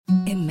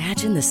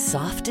Imagine the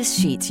softest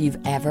sheets you've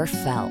ever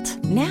felt.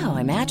 Now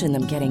imagine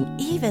them getting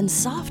even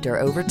softer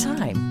over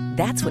time.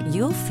 That's what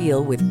you'll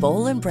feel with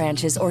Boll and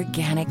Branch's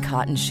organic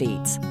cotton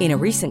sheets. In a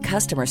recent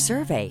customer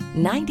survey,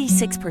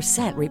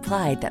 96%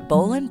 replied that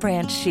Boll and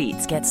Branch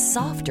sheets get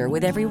softer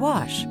with every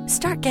wash.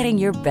 Start getting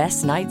your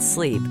best night's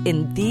sleep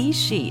in these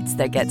sheets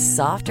that get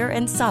softer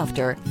and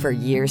softer for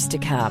years to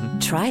come.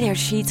 Try their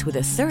sheets with a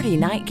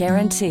 30-night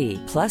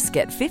guarantee. Plus,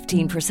 get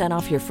 15%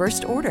 off your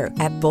first order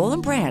at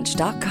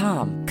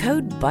bollandbranch.com.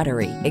 Code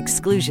BUTTERY.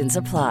 Exclusions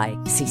apply.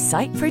 See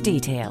site for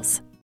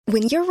details.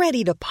 When you're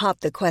ready to pop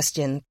the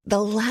question,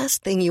 the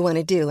last thing you want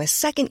to do is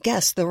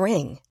second-guess the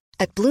ring.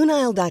 At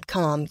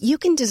BlueNile.com, you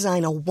can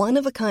design a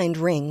one-of-a-kind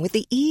ring with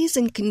the ease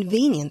and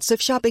convenience of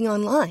shopping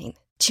online.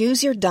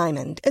 Choose your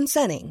diamond and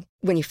setting.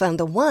 When you find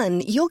the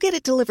one, you'll get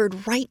it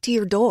delivered right to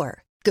your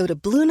door. Go to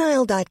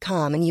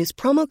BlueNile.com and use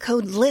promo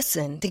code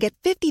LISTEN to get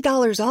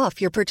 $50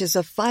 off your purchase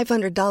of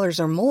 $500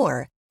 or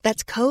more.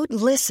 That's code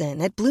LISTEN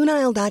at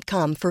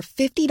BlueNile.com for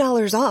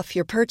 $50 off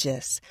your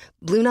purchase.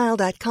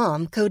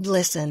 BlueNile.com, code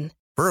LISTEN.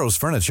 Burrow's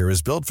furniture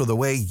is built for the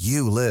way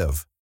you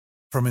live.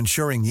 From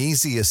ensuring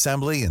easy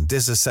assembly and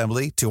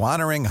disassembly to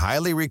honoring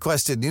highly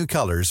requested new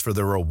colors for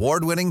their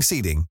award-winning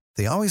seating,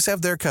 they always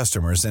have their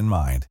customers in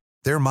mind.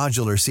 Their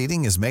modular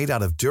seating is made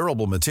out of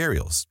durable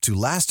materials to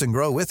last and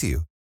grow with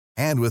you.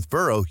 And with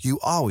Burrow, you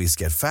always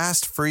get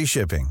fast, free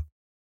shipping.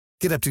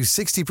 Get up to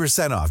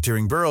 60% off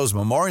during Burrow's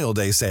Memorial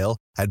Day sale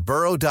at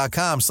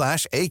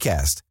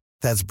burrow.com/ACAST.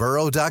 That's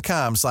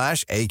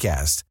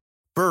burrow.com/ACAST.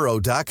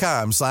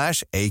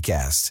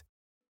 burrow.com/ACAST.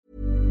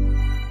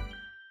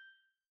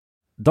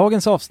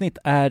 Dagens avsnitt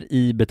är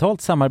i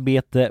betalt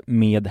samarbete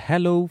med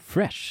Hello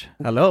Fresh.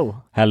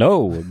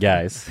 Hello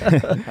guys.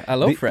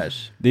 Hello Fresh.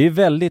 Det är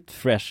väldigt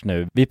fresh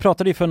nu. Vi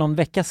pratade ju för någon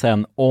vecka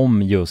sedan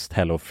om just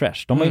Hello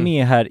Fresh. De var ju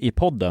med här i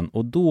podden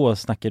och då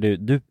snackade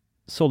du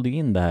sålde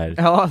in det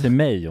här till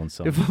mig,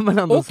 Jonsson. Det får man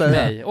ändå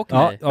säga. Och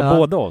mig. Ja,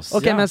 båda oss.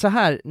 Okej, men så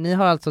här, ni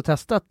har alltså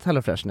testat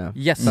Hello Fresh nu?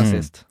 Yes.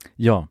 Sist.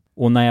 Ja,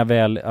 och när jag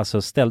väl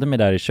ställde mig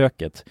där i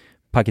köket,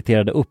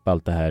 paketerade upp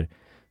allt det här,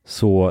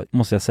 så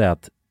måste jag säga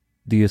att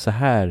det är ju så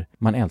här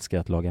man älskar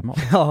att laga mat.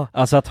 Ja.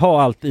 Alltså att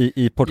ha allt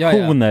i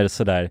portioner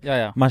sådär.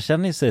 Ja. Man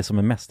känner ju sig som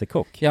en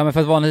mästerkock. Ja, men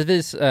för att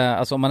vanligtvis,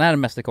 alltså om man är en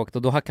mästerkock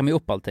då hackar man ju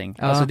upp allting.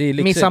 Ja. Alltså det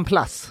är mise en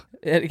place.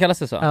 Kallas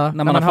det så? Ja,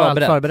 när man har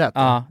förberett.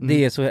 Ja,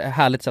 det är så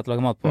härligt sätt att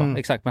laga mat på.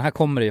 Exakt, men här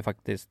kommer det ju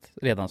faktiskt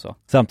redan så.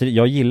 Samtidigt,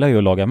 jag gillar ju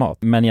att laga mat,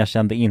 men jag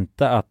kände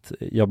inte att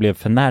jag blev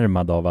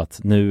förnärmad av att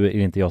nu är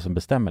det inte jag som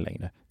bestämmer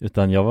längre.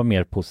 Utan jag var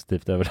mer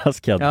positivt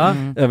överraskad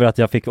över att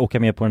jag fick åka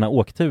med på den här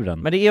åkturen.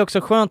 Men det är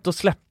också skönt att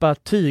släppa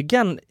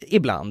tygen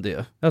ibland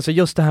ju. Alltså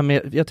just det här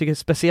med, jag tycker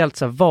speciellt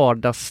så här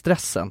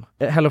vardagsstressen.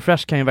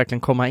 HelloFresh kan ju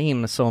verkligen komma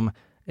in som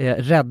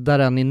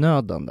räddaren i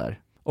nöden där.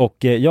 Och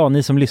ja,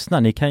 ni som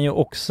lyssnar, ni kan ju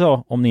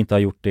också, om ni inte har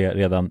gjort det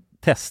redan,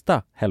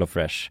 testa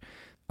HelloFresh.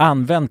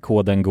 Använd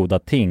koden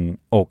GODATING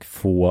och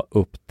få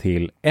upp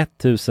till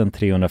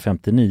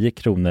 1359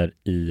 kronor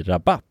i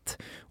rabatt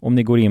om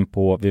ni går in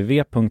på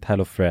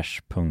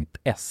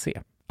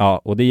www.hellofresh.se.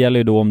 Ja, och det gäller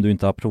ju då om du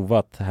inte har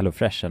provat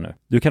HelloFresh ännu.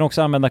 Du kan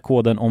också använda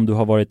koden om du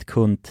har varit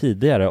kund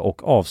tidigare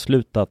och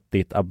avslutat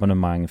ditt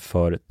abonnemang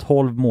för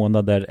 12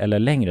 månader eller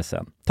längre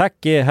sedan. Tack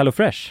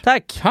HelloFresh!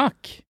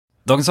 Tack!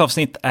 Dagens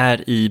avsnitt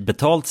är i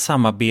betalt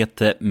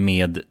samarbete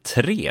med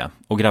 3.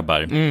 Och grabbar,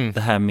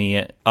 det här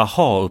med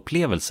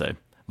aha-upplevelser.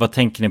 Vad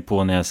tänker ni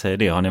på när jag säger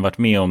det? Har ni varit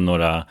med om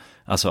några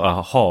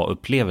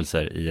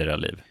aha-upplevelser i era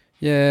liv?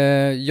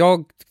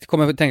 Jag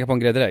kommer att tänka på en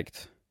grej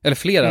direkt. Eller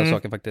flera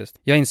saker faktiskt.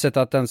 Jag har insett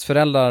att ens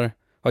föräldrar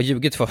har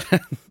ljugit för en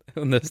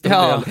under en stor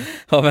del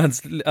av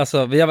ens,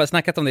 alltså, vi har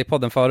snackat om det i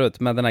podden förut,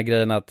 med den här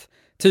grejen att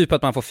typ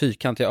att man får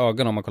fyrkantiga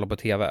ögon om man kollar på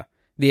tv.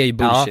 Det är ju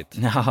bullshit.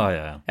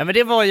 Ja, men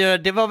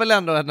det var väl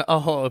ändå en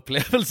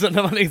aha-upplevelse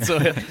när man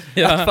insåg att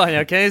fan,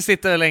 jag kan ju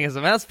sitta hur länge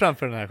som helst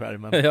framför den här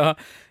skärmen. Ja,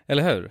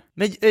 eller hur?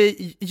 Men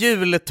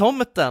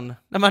jultomten,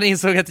 när man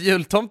insåg att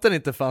jultomten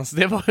inte fanns,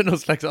 det var ju någon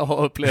slags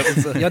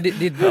aha-upplevelse. Ja, det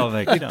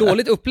är ett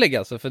dåligt upplägg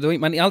alltså, för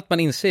då, allt man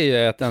inser ju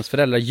är att ens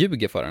föräldrar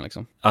ljuger för en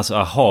liksom. Alltså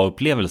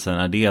aha-upplevelsen,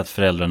 är det att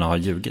föräldrarna har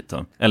ljugit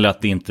då? Eller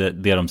att det inte,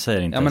 det de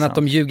säger inte är men sant? att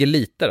de ljuger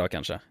lite då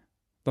kanske.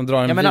 De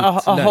drar en jag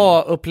menar,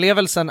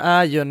 aha-upplevelsen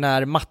är ju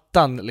när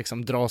mattan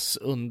liksom dras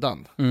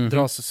undan.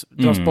 Dras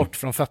bort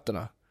från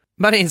fötterna.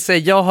 Man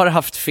inser, jag har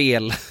haft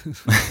fel.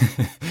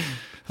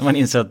 Man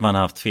inser att man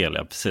har haft fel,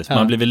 ja precis. Man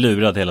har blivit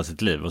lurad hela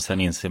sitt liv och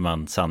sen inser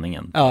man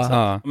sanningen.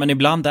 Ja. Men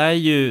ibland är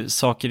ju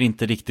saker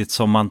inte riktigt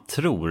som man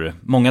tror.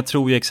 Många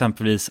tror ju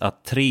exempelvis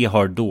att 3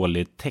 har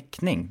dålig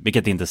täckning,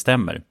 vilket inte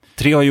stämmer.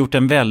 3 har gjort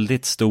en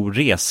väldigt stor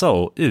resa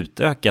och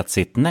utökat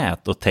sitt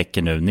nät och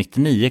täcker nu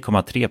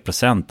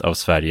 99,3% av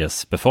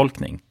Sveriges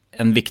befolkning.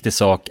 En viktig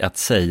sak att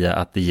säga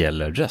att det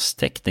gäller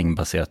rösttäckning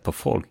baserat på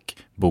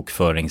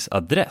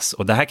folkbokföringsadress.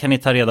 Och det här kan ni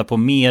ta reda på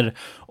mer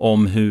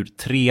om hur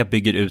 3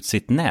 bygger ut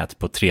sitt nät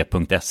på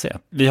 3.se.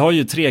 Vi har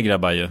ju 3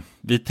 grabbar ju.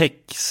 Vi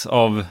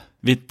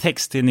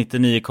täcks till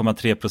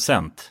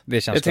 99,3%.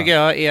 Det tycker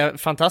jag är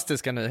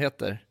fantastiska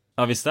nyheter.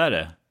 Ja, visst är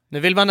det. Nu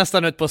vill man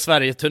nästan ut på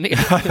Sverige-turné.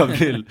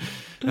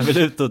 jag vill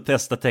ut och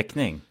testa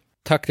teckning.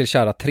 Tack till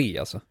kära 3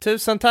 alltså.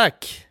 Tusen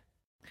tack.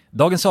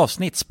 Dagens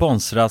avsnitt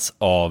sponsras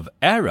av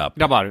AirUp.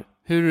 Grabbar,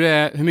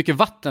 hur mycket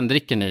vatten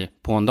dricker ni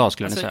på en dag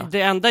skulle ni säga?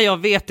 Det enda jag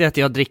vet är att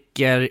jag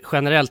dricker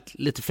generellt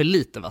lite för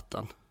lite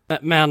vatten.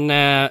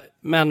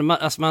 Men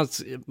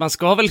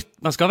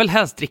man ska väl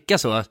helst dricka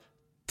så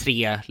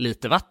 3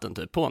 liter vatten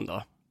typ på en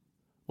dag.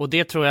 Och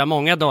det tror jag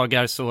många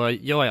dagar så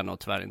gör jag nog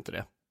tyvärr inte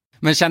det.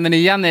 Men känner ni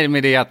igen er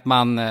med det att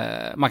man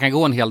kan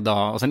gå en hel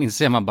dag och sen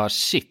inser man bara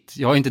shit,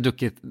 jag har inte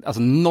druckit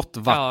något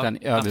vatten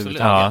överhuvudtaget.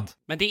 Ja.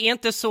 Men det är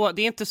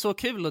inte så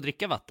kul att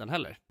dricka vatten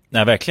heller.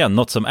 Nej, verkligen.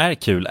 Något som är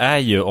kul är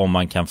ju om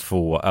man kan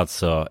få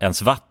alltså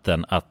ens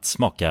vatten att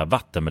smaka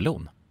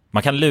vattenmelon.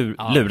 Man kan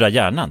lura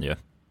hjärnan ju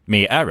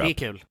med AirUp. Det är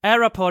kul.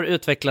 AirUp har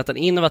utvecklat en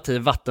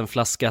innovativ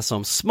vattenflaska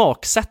som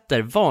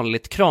smaksätter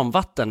vanligt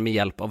kranvatten med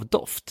hjälp av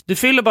doft. Du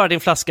fyller bara din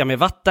flaska med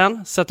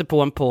vatten, sätter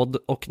på en podd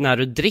och när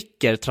du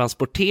dricker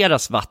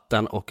transporteras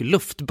vatten och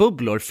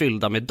luftbubblor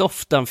fyllda med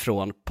doften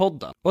från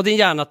podden. Och din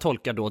hjärna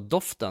tolkar då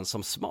doften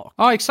som smak.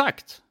 Ja,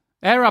 exakt.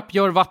 AirUp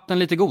gör vatten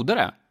lite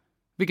godare,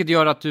 vilket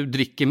gör att du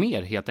dricker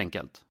mer helt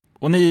enkelt.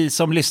 Och ni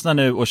som lyssnar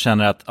nu och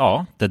känner att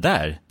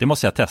det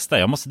måste jag testa.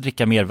 Jag måste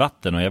dricka mer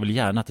vatten och jag vill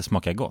gärna att det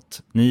smakar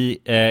gott. Ni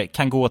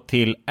kan gå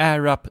till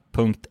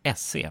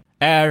airup.se.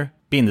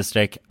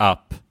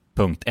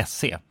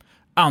 air-up.se.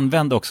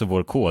 Använd också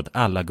vår kod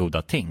alla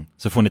goda ting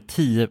så får ni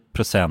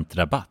 10%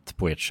 rabatt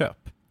på ert köp.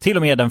 Till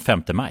och med den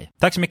 5 maj.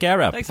 Tack så mycket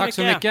AirUp. Tack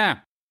så mycket.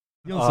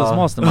 Jonssons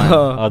mastermind.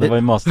 Ja, det var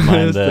ju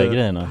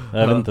mastermind-grejerna.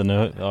 Jag vet inte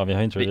nu. Ja, vi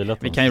har inte revealat.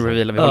 Vi kan ju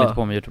reveala, vi håller inte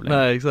på med YouTube längre.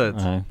 Nej, exakt.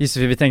 Just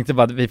det, vi tänkte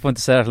bara att vi får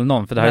inte säga det till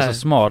någon för det här är så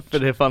smart. För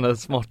det är fan det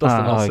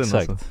smartaste någonsin.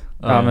 Exakt. Alltså.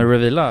 Ja, men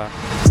reveala.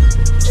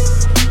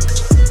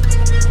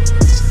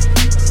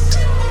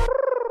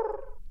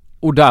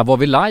 Och där var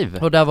vi live.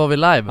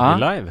 Ja.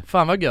 Live.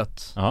 Fan vad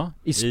gött. Ja.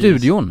 I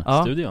studion.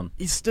 Ja. Studion.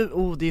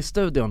 Det är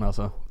studion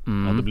alltså.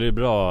 Ja, då blir det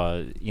bra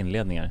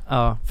inledningar.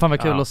 Ja, fan vad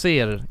kul att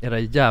se era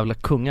jävla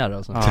kungar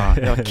alltså.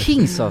 Ja,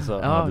 kings alltså.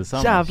 Ja,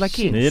 detsamma. jävla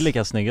kings. Ni är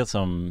lika snygga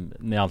som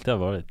ni alltid har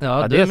varit.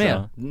 Ja, du det är är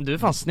med. Du är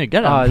fan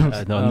snyggare.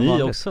 Ja,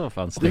 ni också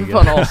fan Du är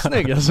snygga. fan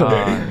assnygg alltså. Du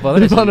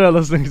är fan hur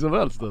jävla snygg som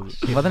helst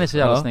alltså. Var den är så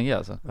jävla Ja. snygg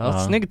alltså. Ja,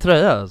 snygg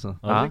tröja alltså.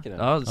 Ja, tycker det.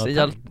 Ja, det ser Ja,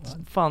 jävligt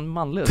fan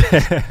manligt.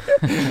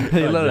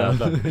 Jag gillar det.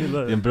 Jävlar. Det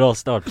är en bra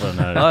start på den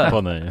här Ja, ja.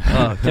 podden.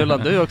 Ja, kul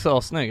att du är också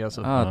assnygg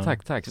alltså. Ja,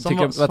 tack.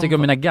 Som- Vad tycker du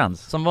om mina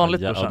guns? Som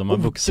vanligt Ja, brorsan. de har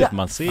vuxit,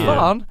 man ser.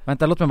 Fan.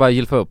 Vänta, låt mig bara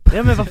gilfa upp.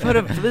 Ja men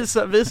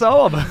varför visa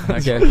av?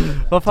 Okej.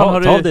 Vad fan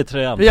har Ta av du? dig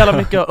tröjan. Hur jävla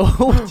mycket, nu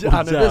visar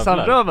han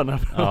jävlar. röven här.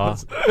 Ja.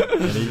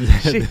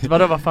 Shit,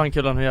 vad fan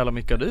kul hur jävla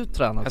mycket har du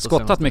tränat? Jag har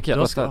skottat mycket. Du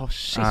har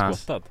shit,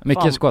 Skottat.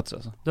 Mycket Fan. squats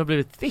alltså. du har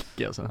blivit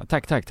thick alltså.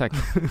 Tack.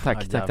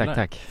 jävlar.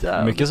 Tack.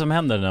 Jävlar. Mycket som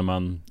händer när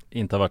man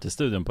inte har varit i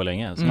studion på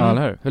länge. Så. Ja,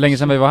 eller hur? Hur länge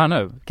sedan vi var här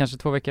nu? Kanske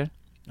 2 veckor?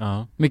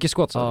 Ja, Mycket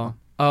squats Ja, alltså.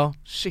 ja,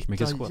 shit,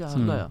 Mycket ja, squats.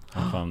 jävlar ja. ja,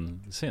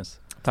 fan, det syns.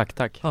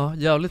 Tack. Ja,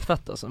 jävligt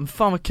fett alltså. Men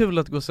fan vad kul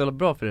att det går så jävla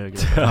bra för er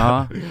grabbar.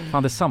 Ja,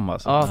 fan detsamma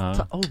alltså. Ja,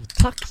 Ja.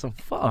 tack som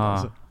fan Ja.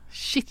 alltså.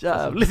 Shit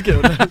Jävligt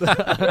kul.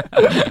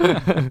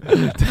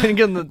 Tänk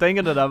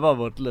om det där var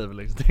vårt liv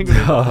liksom. Tänk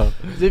om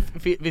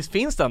visst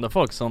finns det ändå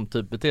folk som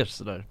typ beter sig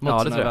sådär mot Ja,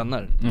 det sina tror jag.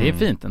 vänner? Det är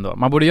fint ändå.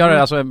 Man borde göra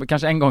det alltså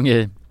kanske en gång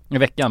i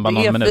veckan, bara Det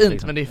någon är minut fint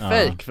liksom. men det är Ja.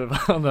 fake för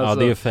fan Ja,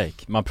 alltså. det är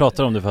fake. Man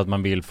pratar om det för att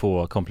man vill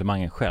få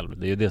komplimangen själv.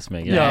 Det är ju det som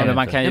är grejen. Ja, men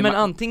man kan ju... Nej,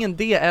 men antingen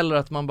det eller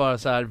att man bara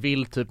så här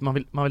vill typ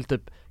man vill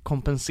typ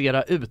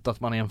kompensera ut att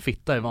man är en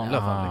fitta i vanliga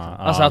Ja, fall liksom.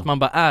 ja. Alltså att man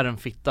bara är en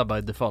fitta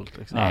by default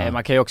liksom. Nej,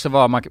 man kan ju också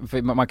vara,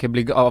 man kan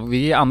bli, vi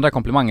ger andra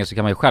komplimanger så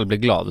kan man ju själv bli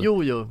glad.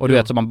 Jo. Och du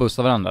vet så man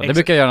bussar varandra. Det Exakt.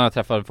 brukar jag göra när jag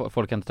träffar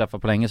folk jag inte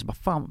träffat på länge, så bara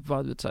fan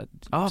vad du vet, så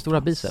här,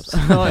 stora biceps.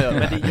 Ja,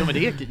 men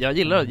det är, jag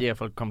gillar att ge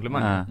folk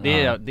komplimanger.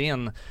 Ja. Det är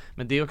en,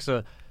 men det är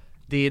också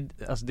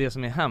alltså det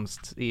som är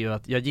hemskt är ju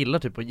att jag gillar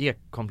typ att ge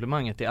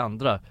komplimanger till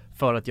andra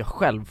för att jag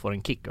själv får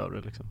en kick av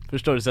det liksom.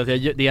 Förstår du? Så att det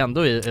är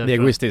ändå Det är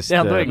egoistiskt. Det är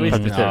ändå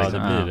egoistiskt Ja, liksom.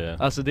 det blir det.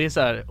 Alltså det är så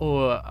här,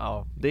 och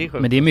ja, det är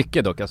sjukt. Men det är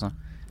mycket dock alltså.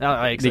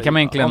 Ja, exakt. Det kan man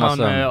egentligen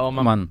om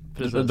man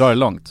precis. drar det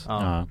långt.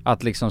 Ja.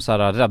 Att liksom så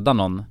här rädda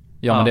någon.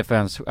 Gör man det för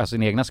alltså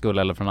sin egna skull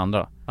eller från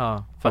andra?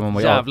 Ja, För för man att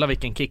mår jävla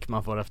vilken kick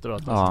man får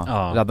efteråt alltså.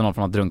 Ja. Rädda någon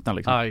från att drunkna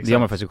liksom. Ja, exakt. Det gör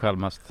man för sig själv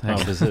mest. Ja,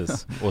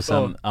 precis. Och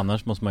sen,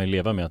 annars måste man ju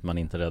leva med att man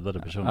inte räddade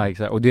personen. Ja,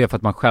 exakt. Och det är för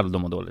att man själv då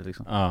mår dåligt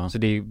liksom. Ja. Så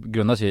det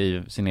grundas ju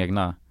i sin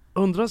egna...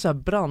 Undrar så här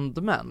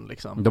brandmän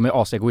liksom. De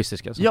är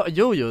asegoistiska alltså. Ja,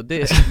 jo,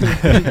 det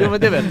jo men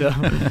det vet jag.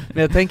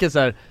 Men jag tänker så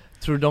här,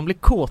 tror du de blir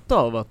kåta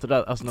av att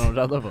alltså när de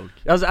räddar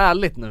folk? Alltså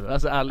ärligt nu,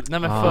 alltså ärligt. Nej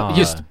men för,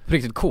 Just på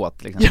riktigt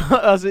kåt liksom. ja,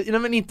 alltså, nej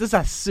men inte så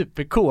här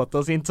superkåt,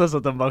 alltså inte så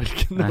att de bara vill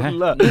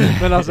knulla.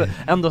 Men alltså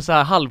ändå så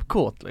här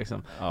halvkåt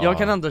liksom. Ja. Jag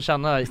kan ändå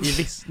känna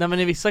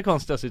i vissa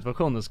konstiga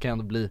situationer så kan jag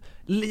ändå bli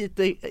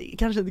lite,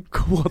 kanske inte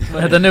kåt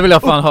men Nu vill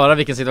jag fan höra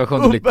vilken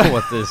situation du blir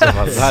kåt i så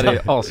fall. Det här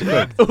är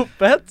assjukt.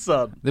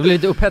 upphetsad. Du blir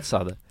lite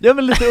upphetsad. Ja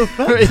men lite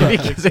upphetsad. I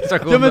vilken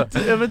situation?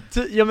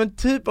 Ja men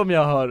typ om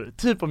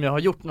jag har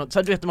gjort något, så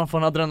här, du vet när man får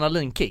en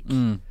adrenalinkick.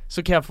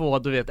 Så kan jag få,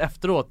 du vet,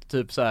 efteråt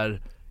typ så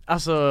här,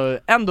 alltså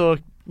ändå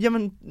Ja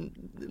men,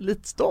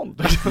 lite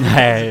stånd.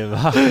 Nej,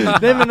 va?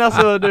 Nej men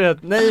alltså, du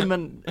vet, nej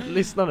men,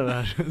 lyssna nu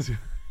här.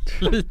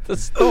 Lite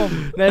stånd.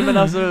 Nej men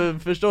alltså,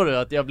 förstår du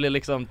att jag blir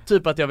liksom,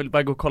 typ att jag vill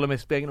bara gå och kolla mig i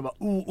spegeln och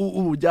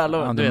bara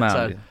jävlar, du vet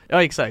såhär.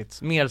 Ja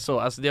exakt, mer så,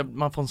 alltså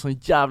man får en sån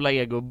jävla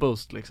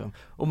ego-boost liksom.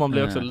 Och man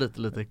blir också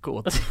lite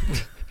kåt.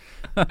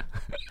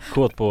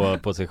 Kåt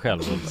på sig själv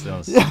och sin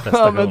prestation.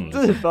 Ja men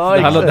typ,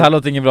 ja, det här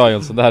låter inget bra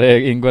Jonsson, det här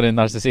ingår i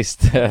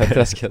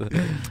narcissist-träsket.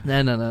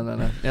 Nej.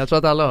 Jag tror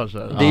att alla har så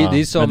här. Ja, det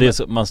är som... men det är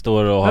så, man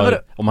står och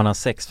har, om man har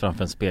sex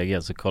framför en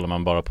spegel så kollar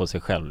man bara på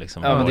sig själv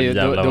liksom. Ja men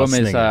det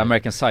var med så här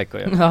American Psycho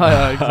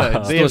ja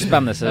exakt. Står och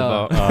spänner sig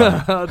bara.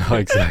 Ja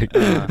exakt.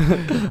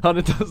 Har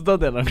ni testat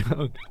det någon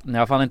gång? Nej, jag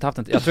har fan inte haft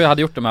en. Jag tror jag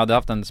hade gjort det, men jag hade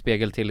haft en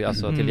spegel till,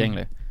 alltså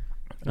tillgänglig.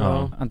 Ja.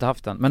 Jag har inte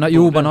haft den. Men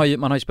jo, man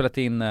har ju spelat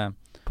in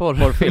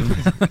porrfilm.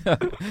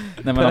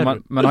 Nej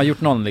men man har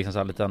gjort någon liksom så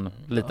här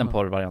liten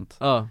porrvariant.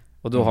 Ja.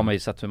 Och då har man ju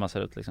sett hur man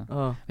ser ut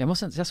liksom.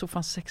 Jag såg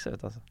fan sex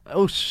ut alltså.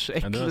 Usch,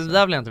 äckligt, det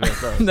där vill jag inte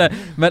veta alltså.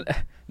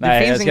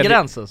 Nej, det finns en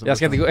gräns alltså. Jag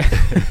ska inte gå.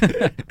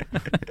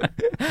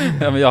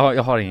 Ja, men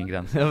jag har ingen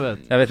gräns.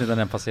 Jag vet inte när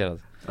den passerad.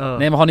 Nej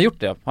men har ni gjort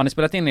det? Har ni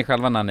spelat in er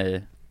själva när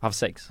ni haft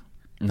sex?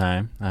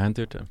 Nej, jag har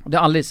inte gjort det. Du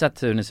har aldrig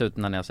sett hur ni ser ut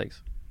när ni har sex?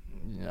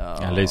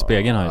 Ja, eller i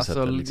spegeln har jag sett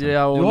det liksom.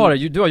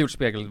 Du har gjort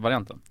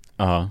spegelvarianten?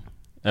 Ja.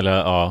 Eller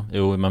ja,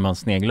 jo, men man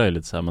sneglar ju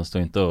lite så här, man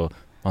står inte och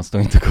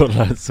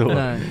kollar så.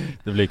 Nej.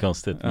 Det blir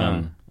konstigt,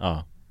 men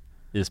ja,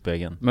 i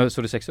spegeln. Men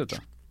såg du sex ut då?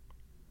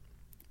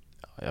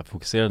 Ja, jag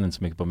fokuserade inte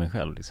så mycket på mig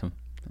själv liksom.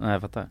 Nej,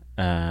 jag fattar.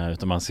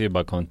 Utan man ser ju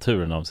bara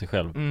konturen av sig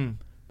själv.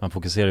 Man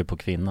fokuserar ju på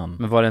kvinnan.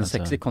 Men var det en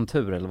sexig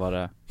kontur eller var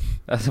det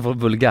var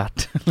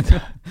vulgärt?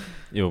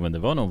 Jo, men det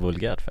var nog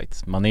vulgärt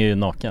faktiskt. Man är ju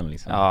naken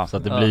liksom. Ja. Så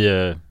att det blir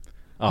ju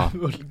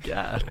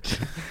vulgärt.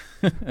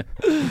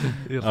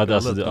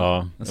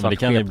 Men det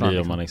kan ju bli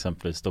om man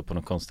exempelvis står på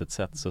något konstigt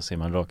sätt så ser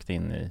man rakt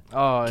in i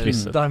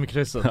krysset. Där med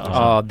krysset.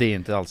 Ja, det är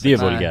inte alls. Det är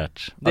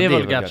vulgärt. Det är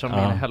vulgärt som i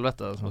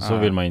helvete alltså. Och så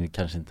vill man ju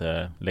kanske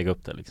inte lägga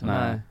upp det liksom.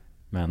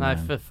 Nej,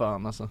 för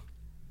fan alltså.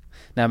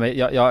 Nej men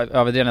jag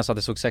överdrev när jag sa att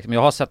det såg sex, men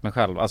jag har sett mig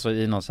själv alltså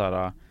i någon så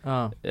här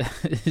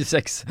i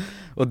sex.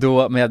 Och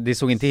då, men det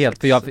såg inte helt,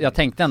 för jag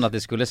tänkte ändå att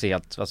det skulle se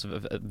helt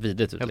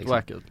vidrigt ut helt liksom.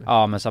 Ut, liksom.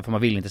 Ja men så för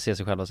man vill inte se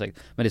sig själv av sex.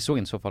 Men det såg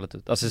inte så farligt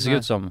ut. Alltså det såg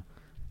ut som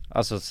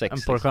sex.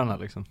 En porrstjärna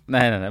liksom.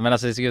 Nej, men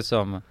alltså det såg ut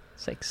som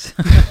sex.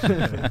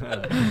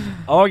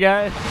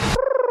 Okej.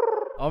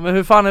 Ja men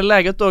hur fan är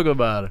läget då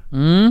gubbar?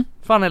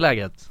 Fan är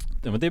läget?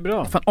 Ja men det är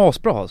bra. Fan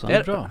asbra alltså. Det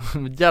är bra.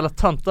 Jävla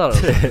tantar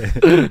alltså.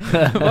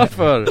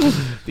 Varför?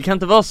 Det kan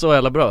inte vara så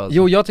jävla bra alltså.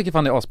 Jo, jag tycker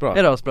fan det är asbra.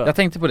 Är det asbra? Jag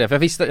tänkte på det, för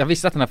jag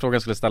visste att den här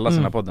frågan skulle ställas i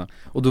den här podden.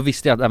 Och då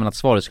visste jag även att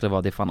svaret skulle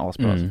vara det är fan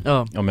asbra alltså.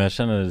 Ja men jag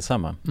känner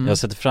detsamma. Jag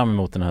sätter fram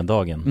emot den här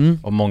dagen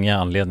av många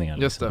anledningar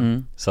liksom.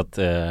 Just det. Så att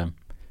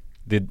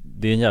det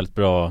är en jävligt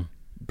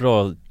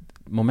bra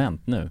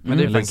moment nu. Men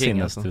det är fan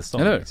king alltså.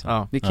 Eller liksom.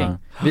 Ja, det är king.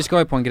 Vi ska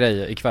ju på en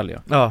grej ikväll ju.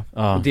 Ja.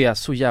 Och det är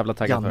så jävla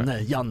taggad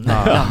för.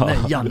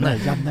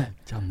 Janne.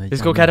 Vi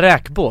ska åka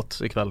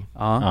räkbåt ikväll.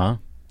 Ja.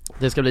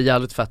 Det ska bli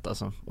jävligt fett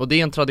alltså. Och det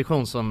är en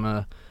tradition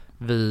som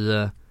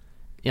vi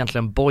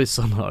egentligen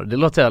boysen har. Det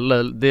låter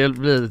det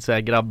blir lite så här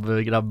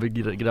grabbig.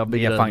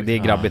 Det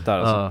är grabbigt där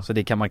alltså. Så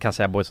det kan man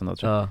säga boysen då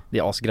tror jag. Det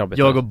är asgrabbigt.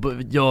 Det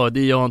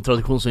är en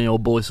tradition som jag och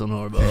boysen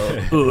har.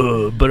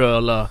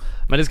 Bröla.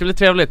 Men det ska bli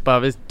trevligt bara.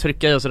 Vi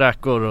trycker i oss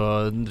räkor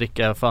och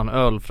dricka fan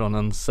öl från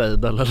en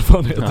sejdel eller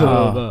vad det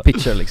heter.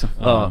 Pitcher liksom.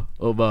 Ja,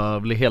 och bara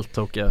bli helt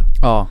tokiga.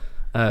 Ja.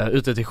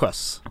 Ute till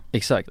sjöss.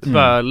 Exakt.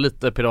 Bara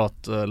lite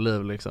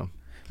piratliv liksom.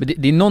 Men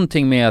det är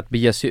någonting med att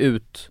bege sig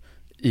ut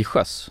i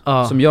sjöss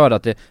som gör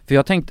att det, för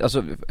jag tänkte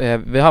alltså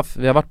vi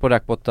har varit på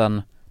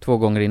räkbåten 2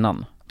 gånger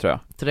innan tror jag.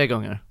 3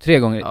 gånger. 3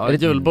 gånger. Ja,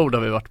 julbord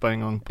har vi varit på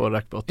en gång på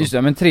räkbåten. Just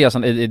det, men 3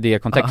 alltså, i det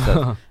kontextet.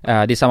 Det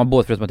är samma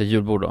båt förutom att det är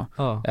julbord då.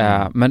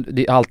 Men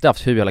det har alltid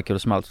haft hur jävla kul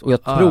som helst. Och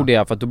jag tror det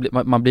är för att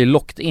då man blir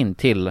locked in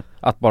till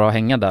att bara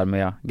hänga där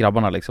med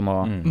grabbarna liksom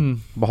och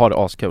bara ha det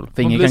askul.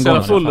 För ingen kan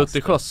gå så full ut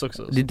i sjöss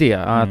också. Det är det,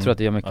 jag tror att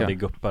det gör mycket. Ja, det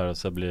guppar och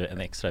så blir det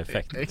en extra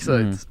effekt.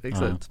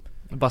 Exakt.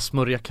 Bara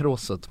smörja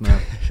kråset med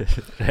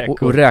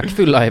räkor. Och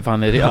räkfylla är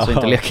fan alltså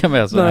inte leka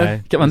med så.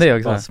 Nej. Kan man det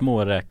också? Bara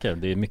små räkor,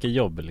 det är mycket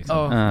jobb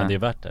liksom. Men det är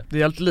värt det. Det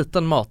är helt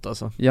liten mat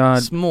alltså. Ja,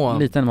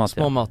 liten mat.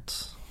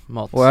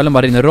 Och ölen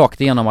bara rinner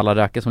rakt igenom alla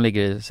räkor som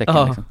ligger i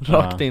säcken liksom.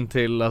 Rakt in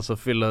till alltså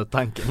fylla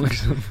tanken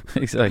liksom.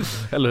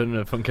 Exakt. Eller hur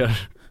det funkar.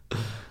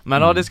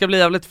 Men det ska bli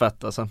jävligt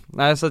fett alltså.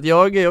 Nej, så att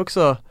jag är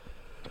också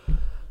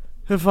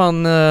hur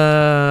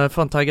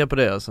fan taggad på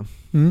det alltså.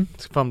 Det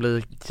ska fan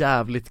bli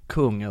jävligt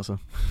kung alltså.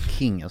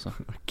 King alltså.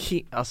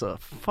 Alltså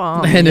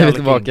fan. Nej, nu är vi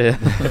tillbaka.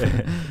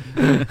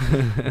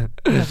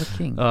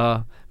 King.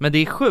 Ja, men det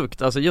är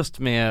sjukt alltså just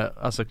med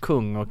alltså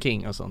kung och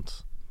king och sånt.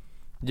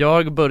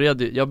 Jag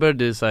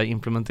började så här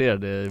implementera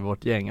det i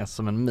vårt gäng alltså,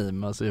 som en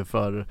meme alltså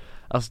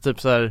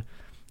typ så här.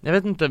 Jag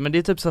vet inte, men det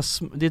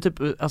är typ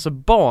alltså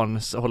barn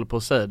håller på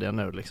att säga det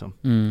nu liksom.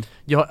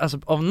 Jag alltså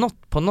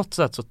på något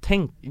sätt så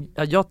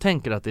jag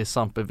tänker att det är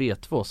Sampe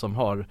V2 som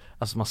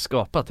har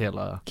skapat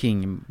hela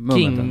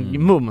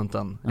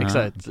King-momenten.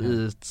 Exakt,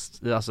 i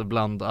alltså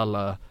bland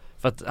alla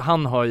För att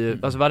han har ju,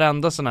 alltså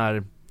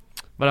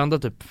varenda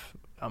typ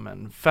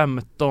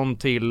 15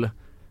 till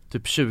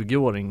typ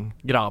 20-åring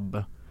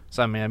grabb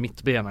så här med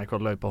mittbena,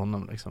 kollar ju på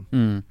honom liksom.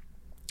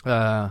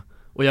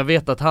 Och jag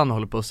vet att han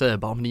håller på att säga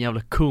bara, men din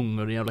jävla kung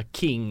och din jävla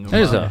king och är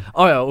det så?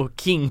 Ja, och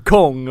King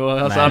Kong och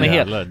alltså han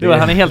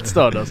är helt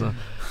störd alltså.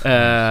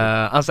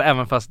 Alltså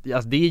även fast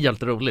alltså, det är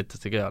helt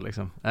roligt tycker jag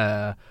liksom.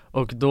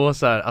 Och då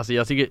så här, alltså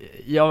jag tycker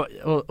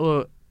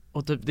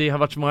och typ, det har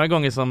varit så många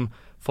gånger som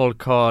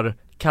folk har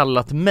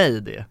kallat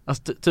mig det.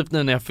 Alltså typ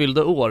nu när jag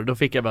fyllde år, då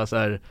fick jag bara så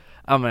här,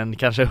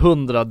 kanske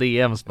 100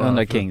 DMs bara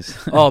 100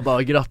 kings. Ja,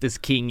 bara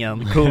grattis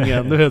kingen,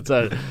 kungen, du vet så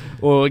här.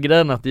 Och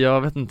grejen att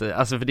jag vet inte,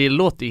 alltså för det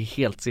låter ju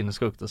helt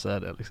sinnessjukt att säga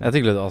det liksom. Jag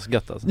tycker det låter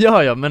asgött alltså.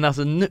 Ja, men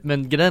alltså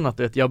men grejen att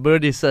vet, jag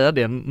började ju säga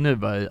det nu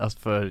bara, alltså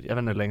för, jag vet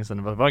inte hur länge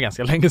sedan, det var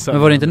ganska länge sedan.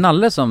 Men var det inte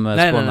Nalle som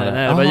spånade?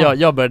 Nej, det var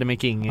jag började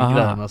med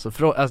king-grejen alltså,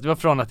 det var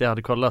från att jag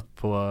hade kollat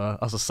på,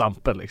 alltså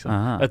Sampe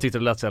liksom. Jag tyckte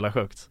det lät så jävla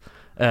sjukt.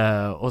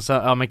 Och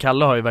sen, men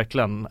Kalle har ju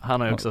verkligen,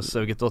 han har ju också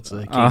sugit åt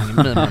sig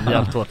king-mimen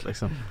jävligt hårt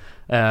liksom.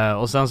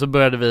 Och sen så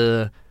började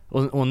vi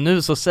och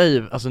nu så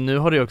säger, alltså nu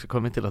har det ju också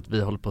kommit till att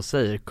vi håller på att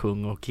säga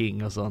kung och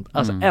king och sånt.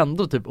 Alltså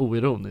ändå typ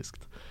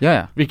oironiskt.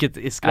 Ja. Vilket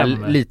är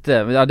skrämmande. Lite,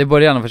 ja det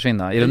börjar ändå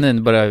försvinna.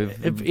 Ironin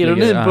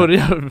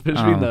börjar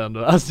försvinna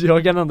ändå. Alltså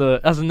jag kan ändå,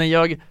 alltså när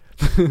jag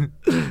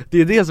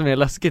det är det som är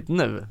läskigt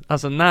nu.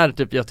 Alltså när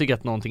typ jag tycker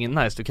att någonting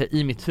är nice, då kan jag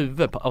i mitt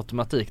huvud på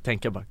automatik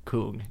tänka bara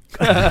kung.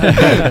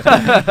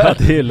 Ja,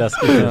 det är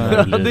läskigt.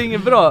 Ja, det är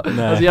inget bra.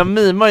 Alltså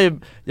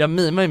jag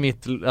mimar ju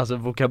mitt alltså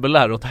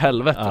vokabulär åt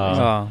helvete.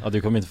 Ja,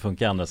 det kommer inte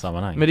funka i andra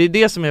sammanhang. Men det är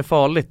det som är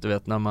farligt, du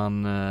vet, när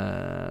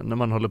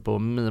man håller på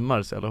och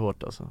mimar så jävla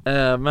hårt alltså.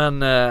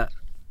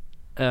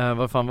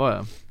 Vad fan var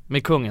jag?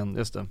 Med kungen,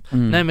 just det.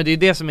 Nej, men det är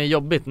det som är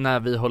jobbigt när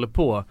vi håller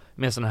på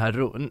med såna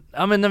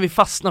här men när vi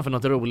fastnar för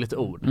något roligt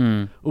ord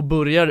och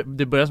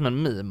det börjar som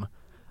en meme.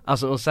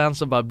 Alltså, och sen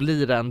så bara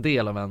blir det en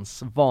del av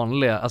ens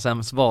vanliga, alltså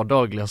ens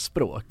vardagliga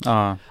språk.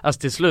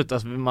 Alltså till slut,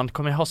 alltså, man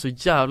kommer ha så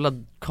jävla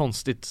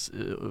konstigt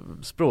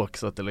språk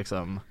så att det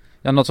liksom.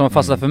 Ja, något som har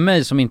fastnat för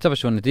mig som inte har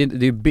försvunnit,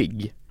 det är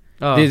big.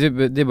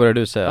 Det börjar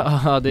du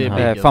säga. Ja, det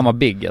är big. Fan vad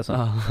big alltså.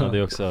 Ja, det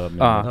är också.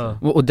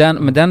 Och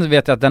men den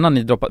vet jag att den har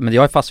ni droppat, men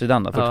jag är fast vid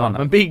den då fortfarande.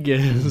 Men big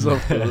är så.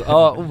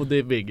 Det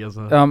är big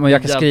alltså. Ja, men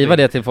jag kan skriva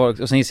det till folk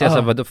och sen inser jag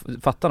så här, då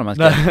fattar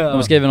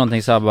de skriver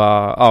någonting så här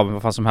bara,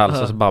 vad fan som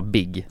helst och så bara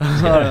big.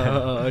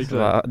 Exakt.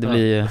 Bara, det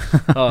blir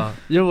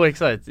Jo,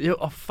 exakt.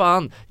 Jo,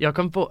 fan. Jag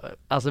kom på,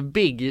 alltså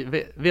big,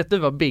 vet du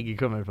vad big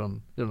kommer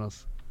ifrån,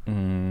 Jonas?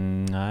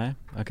 Nej.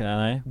 Okej,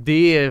 nej.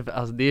 Det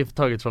är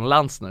taget från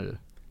Landsner.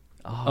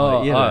 Det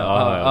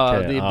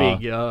är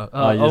big.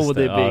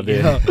 Det är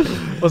big.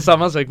 Och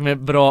samma sak med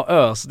bra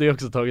ös, det är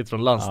också taget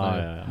från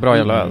Landsner. Bra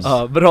jävla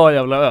ös. Bra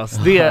jävla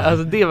ös.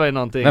 Det var ju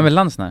någonting. Vem är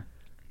Landsner?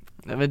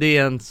 Men det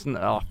är jag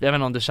vet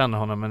inte om du känner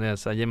honom, men det är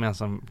så här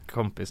gemensam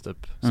kompis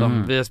typ.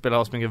 Som vi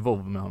spelar så mycket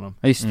WoW med honom.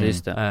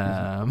 Just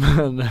det.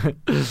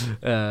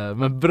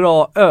 Men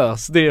bra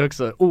ös, det är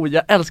också.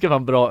 Jag älskar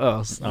fan bra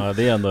ös. Ja,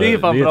 det är ändå. Det är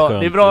fan bra.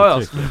 Det är bra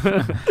ös.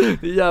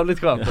 Det är jävligt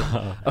skönt.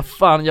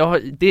 Fan,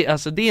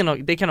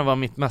 det kan nog vara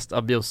mitt mest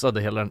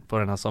abusade hela på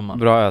den här sommaren.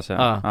 Bra ös,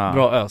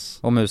 bra ös.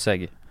 Och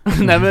musägg.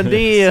 Nej, men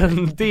det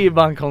är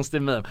bara en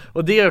konstig meme.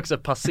 Och det är också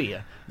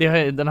passé.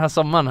 Den här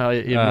sommaren har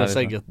ju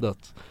musägget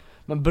dött.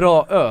 Men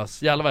bra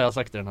ös, jävlar vad jag har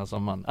sagt i den här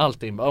sommaren.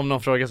 Allting, om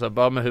någon frågar så här,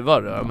 bara, men hur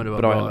var det? Ja, men det var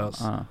bra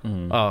ös.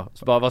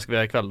 Så bara, vad ska vi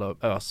göra ikväll då?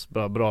 Ös,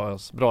 bra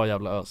ös, bra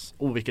jävla ös.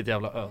 Vilket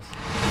jävla ös.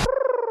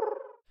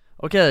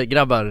 Okej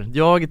grabbar,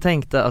 jag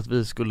tänkte att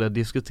vi skulle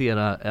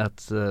diskutera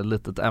ett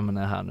litet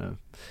ämne här nu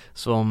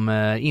som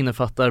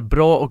innefattar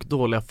bra och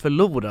dåliga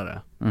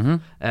förlorare.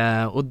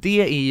 Och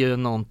det är ju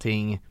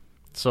någonting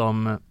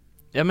som,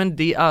 ja men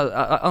det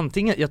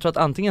antingen, jag tror att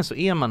antingen så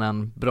är man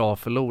en bra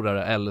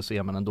förlorare eller så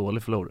är man en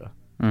dålig förlorare.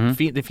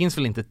 Det finns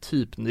väl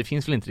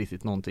inte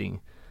riktigt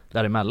någonting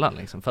däremellan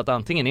liksom. För att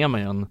antingen är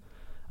man ju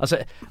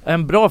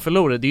en bra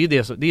förlorare, det är ju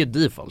det är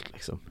default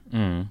liksom.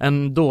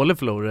 En dålig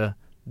förlorare,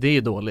 det är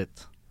ju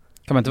dåligt.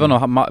 Kan man inte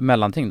vara något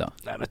mellanting då?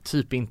 Nej, men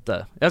typ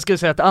inte. Jag skulle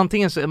säga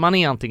att man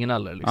är antingen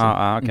eller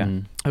liksom.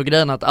 Okay. Och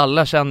grejen är att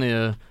alla känner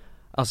ju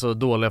alltså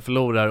dåliga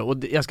förlorare. Och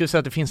jag skulle säga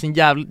att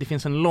det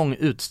finns en lång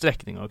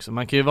utsträckning också.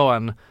 Man kan ju vara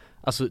en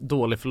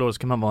dålig förlorare, så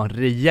kan man vara en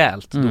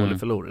rejält dålig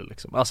förlorare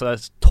liksom. Alltså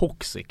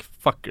toxic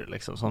fucker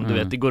liksom. Som du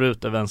vet, det går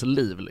ut över ens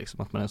liv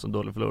liksom, att man är en så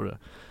dålig förlorare.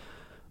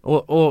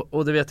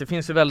 Och du vet, det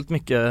finns ju väldigt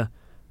mycket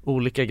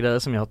olika grejer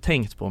som jag har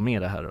tänkt på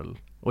med det här.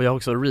 Och jag har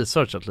också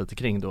researchat lite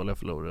kring dåliga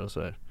förlorare och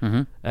så här.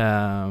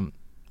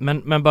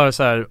 Men bara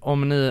så här,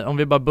 om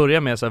vi bara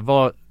börjar med så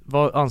här,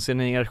 vad anser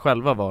ni er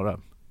själva vara?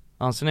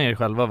 Anser ni er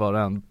själva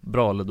vara en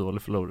bra eller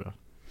dålig förlorare?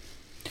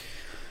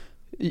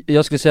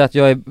 Jag skulle säga att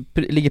jag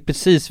ligger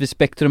precis vid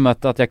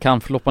spektrumet att jag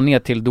kan floppa ner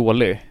till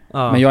dålig.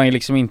 Men jag är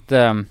liksom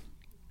inte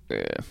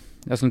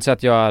jag skulle inte säga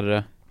att jag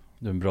är.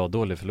 Du är en bra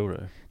dålig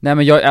förlorare. Nej,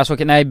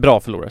 men bra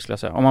förlorare skulle jag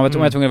säga. Om jag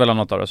är tvungen att välja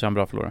något av det, så är jag en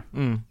bra förlorare.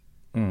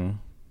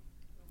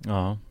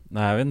 Ja,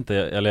 nej jag vet inte,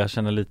 eller jag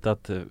känner lite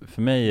att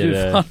för mig är Du det...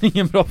 är fan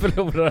ingen bra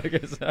förlorare kan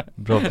jag säga.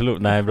 Bra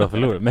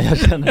förlorare, men jag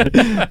känner...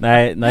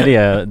 nej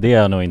det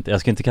är jag nog inte, jag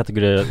ska inte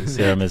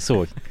kategorisera mig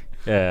så.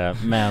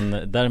 Men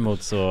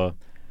däremot så,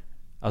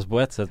 alltså på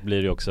ett sätt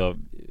blir det också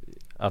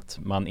att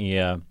man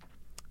är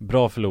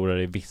bra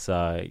förlorare i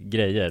vissa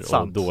grejer.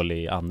 Sant. Och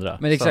dålig i andra.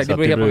 Men exakt, det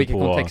beror helt på vilken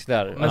kontext det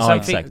är. Men ja, sen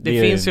exakt.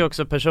 det finns ju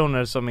också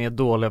personer som är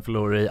dåliga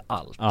förlorare i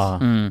allt.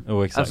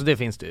 Ja, exakt. Alltså det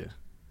finns det ju.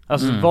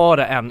 Alltså vad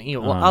det än är,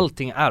 och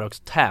allting är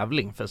också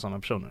tävling för sådana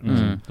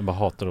personer. De bara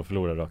hatar att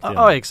förlora rakt igen.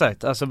 Ja,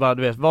 exakt. Alltså bara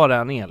du vet, vad det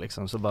än är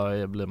liksom, så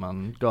bara blir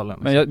man galen.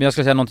 Men jag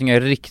ska säga någonting jag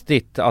är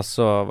riktigt,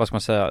 alltså vad ska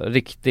man säga,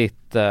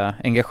 riktigt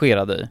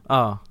engagerad i.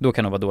 Då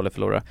kan jag vara dålig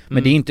förlorare.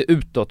 Men det är inte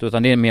utåt,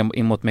 utan det är mer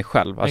emot mig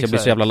själv. Alltså jag blir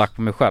så jävla lack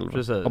på mig själv.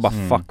 Precis. Och bara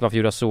fuck, varför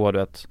gjorde jag så, du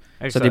vet.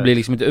 Exakt. Så det blir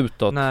liksom inte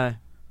utåt. Nej.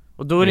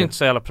 Och då är det inte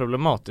så jävla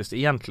problematiskt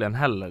egentligen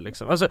heller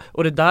liksom. Alltså,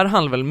 och det där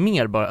handlar väl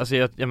mer bara, alltså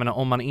jag menar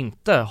om man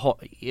inte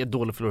är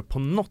dålig förlorare på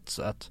något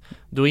sätt,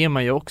 då är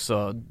man ju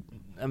också,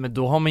 men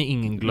då har man ju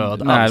ingen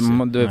glöd alls.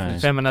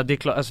 För jag menar, det är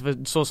klart, alltså för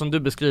så som du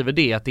beskriver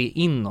det, att det är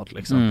inåt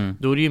liksom,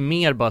 då är det ju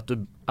mer bara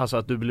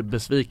att du blir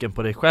besviken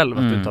på dig själv,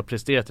 att du inte har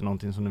presterat i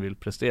någonting som du vill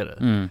prestera.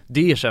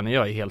 Det känner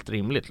jag är helt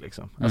rimligt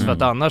liksom. Alltså för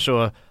att annars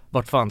så,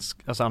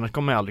 annars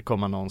kommer jag aldrig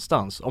komma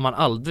någonstans. Om man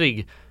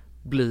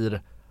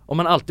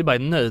alltid bara är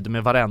nöjd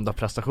med varenda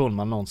prestation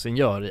man någonsin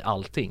gör i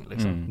allting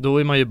liksom. Då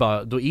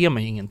är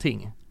man ju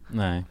ingenting.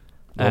 Nej.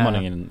 Då har man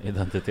ingen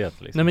identitet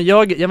liksom. Nej men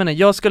jag menar,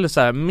 jag skulle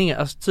säga med,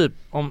 alltså typ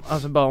om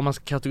man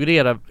ska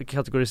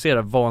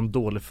kategorisera vad en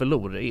dålig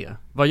förlorare är,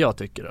 vad jag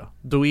tycker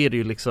då är det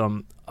ju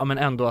liksom, ja men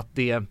ändå att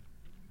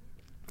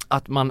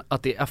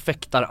det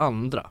affektar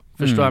andra.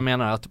 Förstår vad jag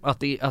menar?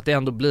 Att det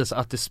ändå blir så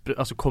att det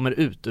alltså kommer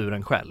ut ur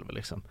en själv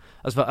liksom.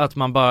 Alltså att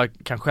man bara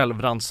kan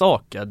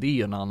självrannsaka, det är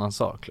ju en annan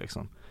sak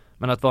liksom.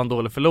 Men att vara en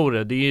dålig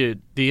förlorare, det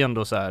är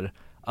ändå så här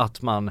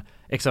att man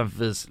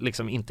exempelvis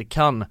liksom inte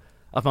kan,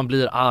 att man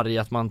blir arg,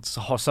 att man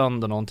har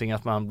sönder någonting,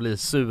 att man blir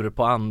sur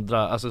på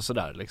andra, alltså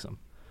sådär liksom.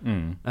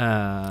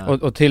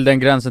 Och till den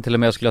gränsen till och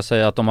med skulle jag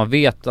säga att om man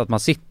vet att man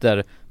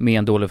sitter med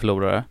en dålig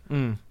förlorare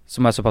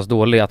som är så pass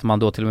dålig att man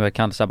då till och med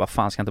kan säga bara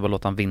fan, ska jag inte bara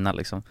låta han vinna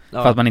liksom.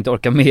 För att man inte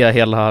orkar med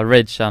hela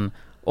ragen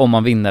om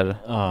man vinner.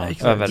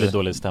 Det blir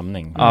dålig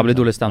stämning. Ja, det blir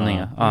dålig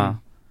stämning.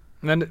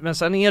 Men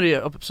sen är det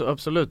ju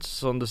absolut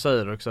som du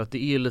säger också, att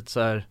det är lite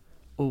så här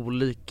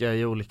olika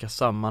i olika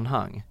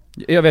sammanhang.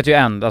 Jag vet ju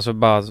alltså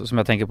bara som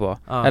jag tänker på.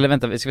 Eller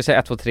vänta, ska vi säga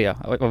 1, 2, 3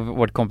 och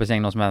vårt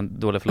kompisgäng, någon som är en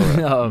dålig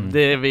förlorare. Ja,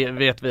 det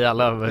vet vi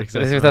alla. Ska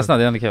vi testa,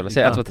 det är ändå kul.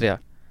 Säg 1, 2, 3.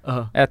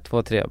 1,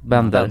 2, 3,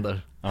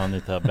 Bender. Ja,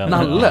 Anita Bender.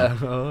 Nalle.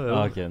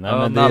 Okej, nej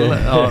men Nalle.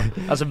 Ja.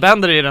 Alltså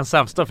Bender är den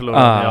sämsta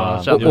förloraren jag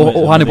har känt.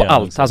 Och han är på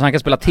allt. Alltså han kan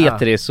spela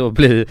Tetris och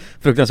bli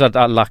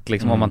fruktansvärt lack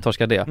liksom om man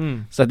torskar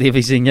det. Så det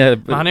finns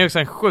inget. Men han är också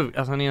en sjuk,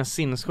 alltså han är en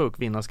sinnessjuk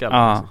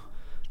vinnarskalle liksom.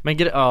 Men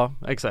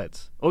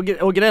exakt.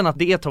 Och grejen att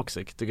det är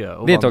toxic tycker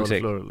jag. Det är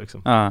toxic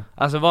liksom.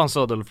 Alltså var en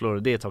så dålig förlorare,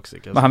 det är toxic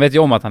alltså. Men han vet ju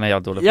om att han är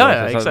jävligt dålig förlorare.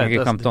 Ja, exakt. Så han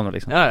kan skämta om det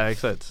liksom. Ja,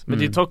 exakt. Men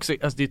det är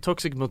toxic, alltså det är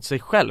toxic mot sig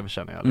själv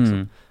känner jag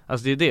liksom.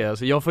 Alltså det är det,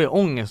 alltså jag får ju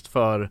ångest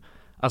för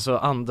alltså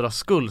andras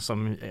skull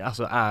som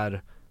alltså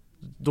är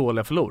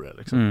dåliga förlorare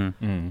liksom.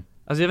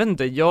 Alltså jag vet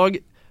inte,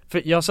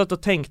 jag satt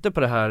och tänkte på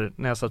det här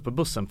när jag satt på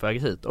bussen på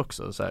väg hit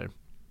också så här.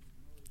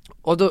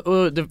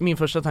 Min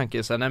första tanke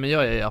är så här, nej men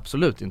jag är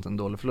absolut inte en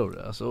dålig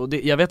förlorare alltså, och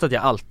jag vet att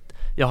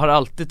jag har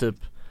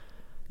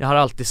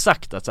alltid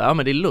sagt att så här, ja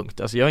men det är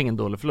lugnt, alltså jag är ingen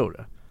dålig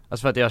förlorare.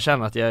 Alltså för att jag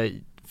känner att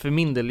för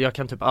min del, jag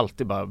kan typ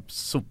alltid bara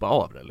sopa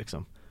av det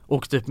liksom.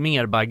 Och typ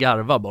mer bara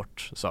garva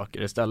bort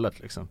saker istället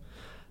liksom.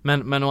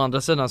 Men å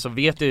andra sidan så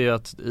vet jag ju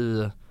att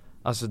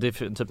alltså det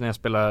är typ när jag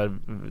spelar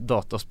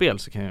dataspel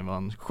så kan jag vara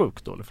en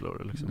sjukt dålig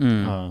förlorare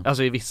liksom.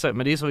 Alltså i vissa,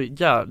 men det är så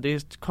det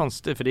är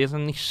konstigt för det är så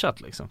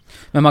nischat liksom.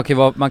 Men det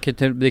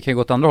kan ju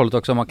gå åt andra hållet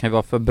också, man kan ju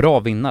vara för bra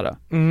vinnare.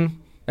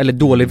 Eller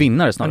dålig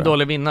vinnare snarare. En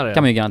dålig vinnare.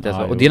 Kan man ju garanterat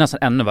vara. Och det är nästan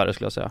ännu värre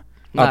skulle jag säga.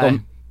 Att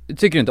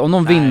tycker du inte, om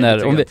någon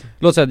vinner,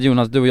 låt säga att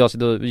Jonas, du och jag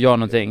sitter och gör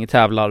någonting,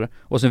 tävlar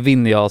och så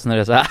vinner jag och sen är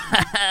det så här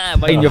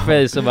bara in your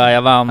face och bara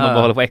jag vann och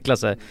bara håller på att äckla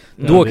sig.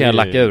 Då kan jag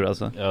lacka ur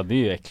alltså. Ja, det är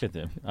ju äckligt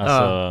ju.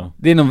 Alltså...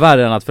 Det är nog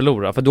värre än att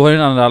förlora, för då har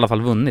den andra i alla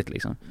fall vunnit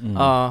liksom.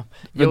 Ja,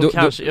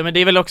 kanske. Ja, men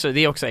det är väl också, det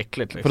är också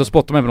äckligt liksom. För då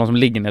spottar man på någon som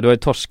ligger ner, du har ju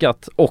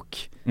torskat och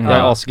jag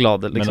är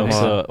asglad liksom.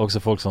 Men också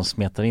folk som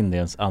smetar in det i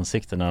ens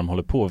ansikte när de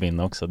håller på att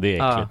vinna också, det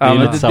är äckligt. Ja,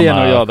 men det är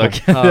nog jag dock.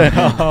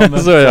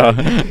 Så är jag.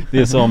 Det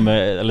är som,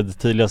 eller det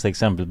tydligaste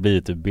exemplet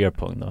blir typ beer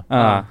pong då.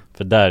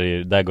 För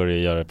där går det att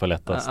göra det på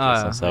lättast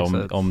liksom.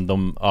 Så om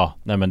de,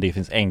 nej men det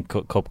finns en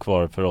kopp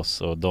kvar för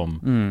oss och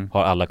de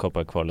har alla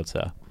koppar kvar, låt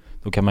säga.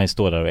 Då kan man ju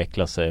stå där och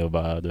äckla sig och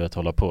bara, du vet,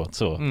 hålla på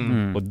så.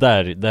 Och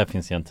där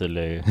finns ju en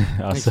tydlig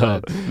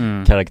alltså,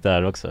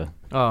 karaktär också.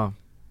 Ja.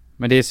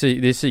 Men det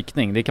är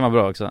psykning, det kan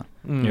vara bra också.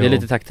 Det är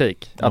lite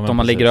taktik. Att om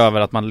man ligger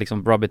över, att man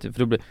liksom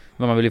för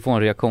man vill ju få en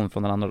reaktion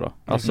från den andra då.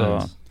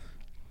 Alltså,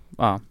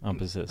 ja,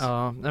 precis.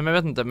 Ja, nej men jag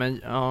vet inte,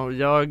 men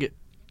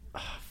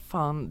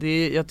fan,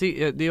 det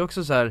är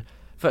också så här,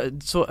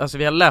 Alltså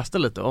vi har läst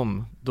lite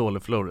om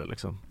dålig flora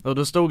liksom. Och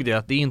då stod det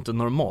att det är inte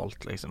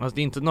normalt liksom. Alltså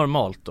det är inte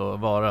normalt att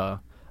vara,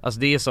 alltså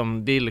det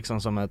är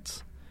liksom som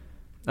ett,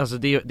 alltså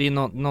det är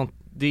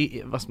det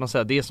är, vad ska man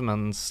säga, det är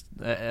som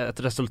ett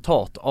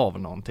resultat av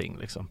någonting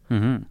liksom.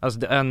 Alltså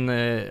det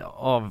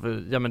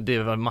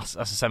var massa,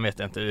 alltså sen vet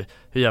jag inte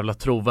hur jävla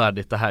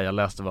trovärdigt det här jag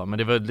läste var,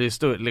 men det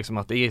stod liksom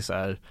att det är så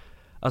här,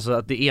 alltså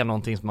att det är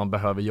någonting som man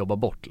behöver jobba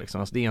bort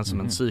liksom. Alltså det är som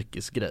en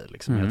psykisk grej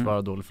liksom, att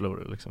vara dålig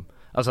flora liksom.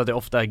 Alltså att det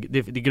ofta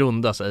det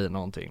grundar sig i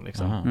någonting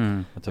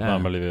liksom. Jag tror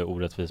man blivit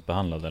orättvist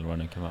behandlad eller vad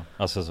det kan vara.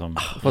 Alltså som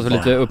fått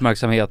lite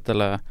uppmärksamhet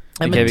eller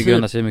det kan vi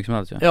grunda sig mycket som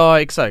helst.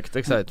 Ja, exakt.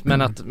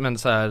 Men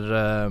så här,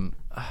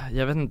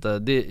 jag vet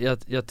inte,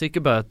 jag tycker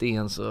bara att det är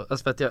en så,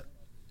 alltså för att jag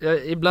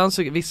ibland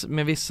så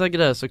med vissa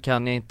grejer så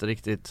kan jag inte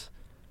riktigt,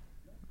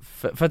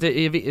 för att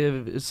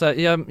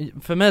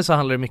för mig så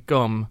handlar det mycket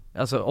om,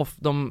 alltså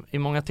i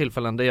många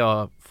tillfällen där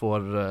jag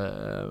får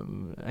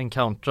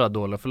encountera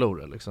dåliga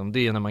förlorare liksom,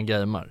 det är när man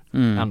gamer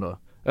ändå.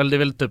 Eller det är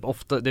väl typ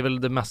ofta, det är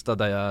väl det mesta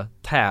där jag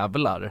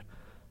tävlar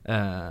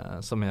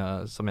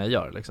som jag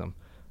gör liksom.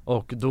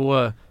 Och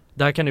då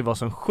där kan det ju vara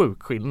sån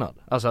sjuk skillnad.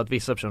 Alltså att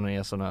vissa personer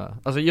är såna,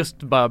 alltså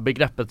just bara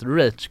begreppet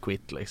rage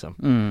quit liksom.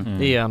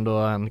 Det är ändå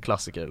en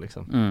klassiker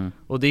liksom.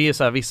 Och det är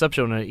så här, vissa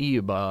personer är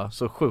ju bara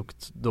så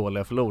sjukt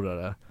dåliga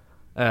förlorare.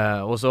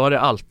 Och så har det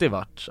alltid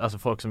varit, alltså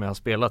folk som jag har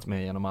spelat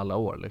med genom alla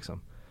år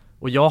liksom.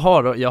 Och jag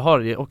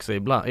har också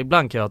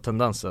ibland kan jag ha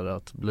tendenser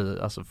att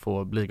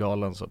bli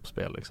galen så på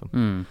spel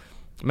liksom.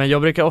 Men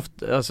jag brukar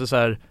ofta, alltså så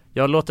här,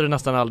 jag låter det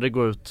nästan aldrig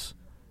gå ut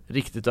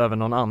riktigt över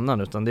någon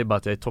annan, utan det är bara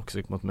att jag är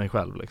toxic mot mig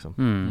själv liksom.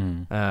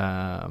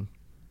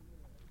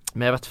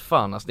 Men jag vet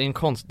fan, alltså, det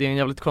är en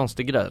jävligt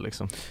konstig grej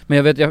liksom. Men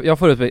jag vet, jag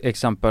får ett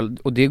exempel,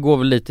 och det går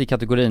väl lite i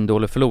kategorin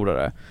dålig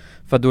förlorare.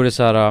 För då är det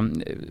så här,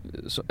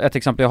 ett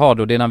exempel jag har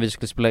då, det är när vi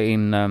skulle spela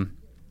in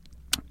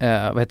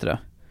vad heter det?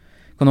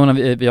 Kommer du ihåg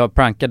när vi har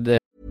prankat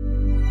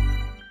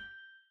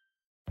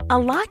A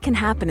lot can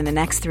happen in the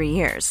next 3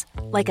 years.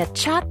 Like a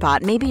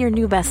chatbot may be your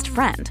new best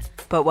friend.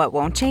 But what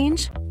won't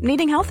change?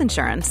 Needing health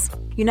insurance.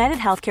 United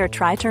Healthcare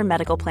Tri-Term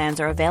Medical Plans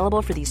are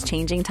available for these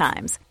changing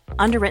times.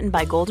 Underwritten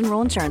by Golden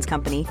Rule Insurance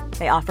Company,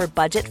 they offer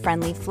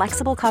budget-friendly,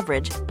 flexible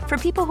coverage for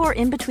people who are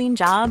in between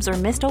jobs or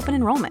missed open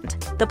enrollment.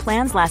 The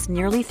plans last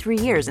nearly 3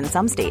 years in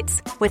some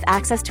states, with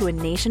access to a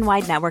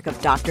nationwide network of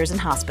doctors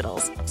and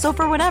hospitals. So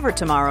for whatever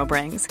tomorrow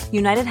brings,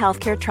 United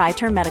Healthcare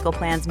Tri-Term Medical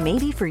Plans may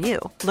be for you.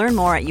 Learn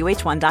more at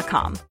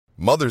uh1.com.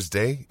 Mother's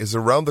Day is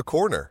around the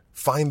corner.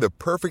 Find the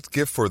perfect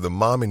gift for the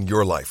mom in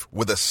your life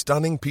with a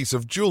stunning piece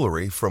of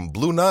jewelry from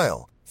Blue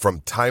Nile.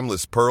 From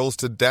timeless pearls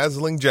to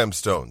dazzling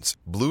gemstones,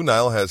 Blue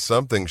Nile has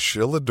something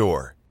she'll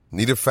adore.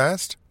 Need it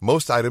fast?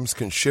 Most items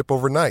can ship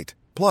overnight.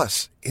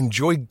 Plus,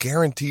 enjoy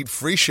guaranteed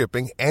free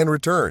shipping and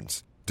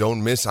returns.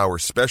 Don't miss our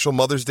special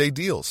Mother's Day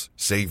deals.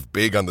 Save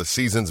big on the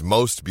season's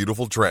most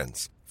beautiful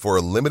trends. For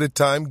a limited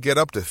time, get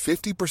up to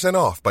 50%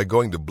 off by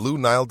going to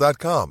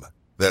BlueNile.com.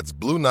 That's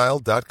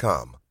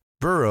BlueNile.com.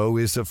 Burrow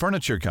is a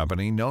furniture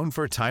company known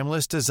for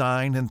timeless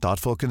design and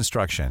thoughtful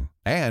construction,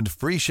 and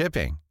free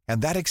shipping,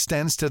 and that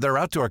extends to their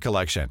outdoor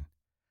collection.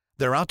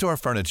 Their outdoor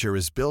furniture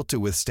is built to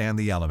withstand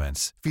the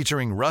elements,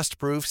 featuring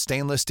rust-proof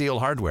stainless steel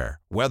hardware,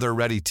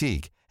 weather-ready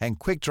teak, and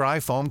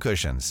quick-dry foam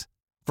cushions.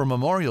 For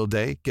Memorial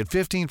Day, get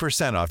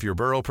 15% off your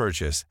Burrow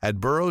purchase at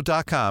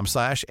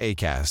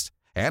burrow.com/acast,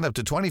 and up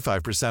to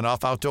 25%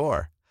 off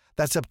outdoor.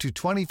 That's up to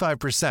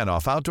 25%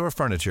 off outdoor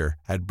furniture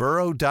at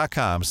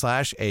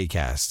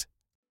burrow.com/acast.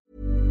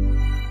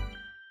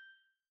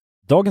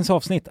 Dagens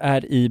avsnitt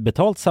är i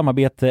betalt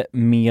samarbete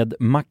med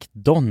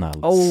McDonalds.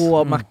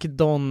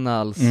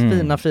 McDonalds.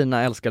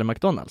 Fina, älskade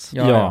McDonalds.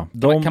 Ja.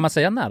 Kan man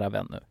säga nära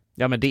vän nu?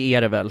 Ja, men det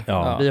är det väl.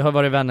 Ja. Vi har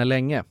varit vänner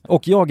länge.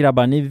 Och ja,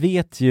 grabbar, ni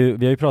vet ju,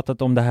 vi har ju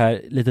pratat om det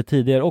här lite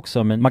tidigare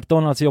också, men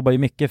McDonalds jobbar ju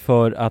mycket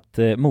för att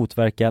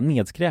motverka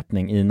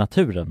nedskräpning i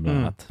naturen bland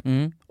annat.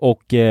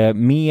 Och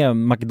med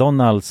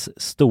McDonalds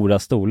stora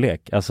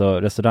storlek, alltså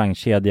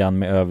restaurangkedjan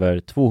med över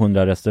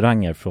 200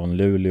 restauranger från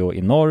Luleå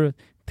i norr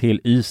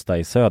till Ystad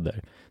i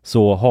söder,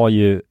 så har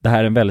ju det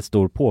här en väldigt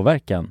stor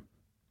påverkan.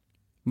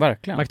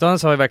 Verkligen.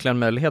 McDonalds har ju verkligen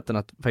möjligheten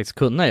att faktiskt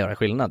kunna göra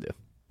skillnad ju.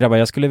 Grabbar,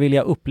 jag skulle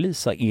vilja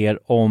upplysa er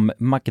om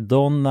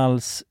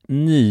McDonalds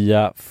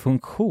nya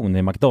funktion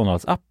i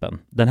McDonalds-appen.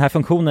 Den här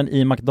funktionen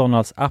i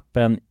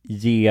McDonalds-appen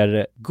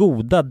ger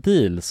goda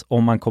deals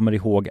om man kommer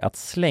ihåg att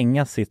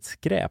slänga sitt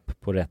skräp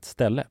på rätt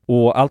ställe.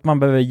 Och allt man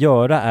behöver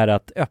göra är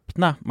att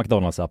öppna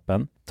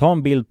McDonalds-appen, ta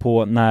en bild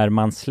på när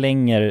man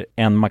slänger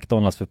en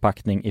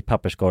McDonalds-förpackning i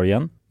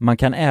papperskorgen. Man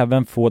kan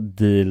även få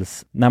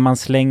deals när man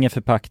slänger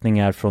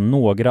förpackningar från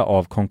några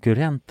av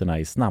konkurrenterna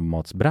i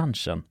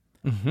snabbmatsbranschen.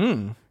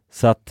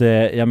 Så att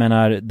jag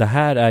menar, det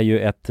här är ju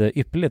ett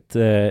ypperligt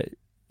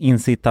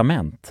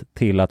incitament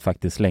till att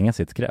faktiskt slänga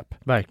sitt skräp.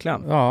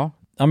 Verkligen. Ja.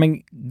 Ja,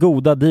 men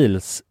goda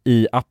deals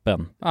i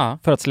appen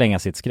för att slänga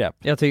sitt skräp.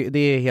 Jag tycker det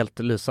är helt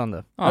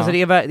lysande. Alltså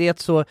det är ett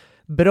så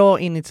bra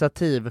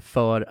initiativ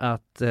för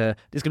att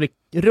det ska bli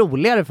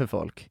roligare för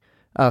folk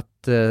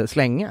att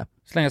slänga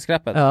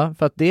skräpet. Ja,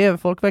 för att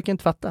folk verkar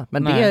inte fatta.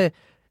 Men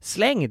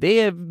släng, det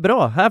är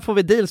bra. Här får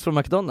vi deals från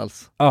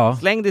McDonalds. Ja.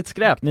 Släng ditt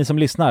skräp. Ni som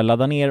lyssnar,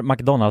 ladda ner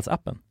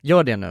McDonalds-appen.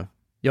 Gör det nu.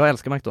 Jag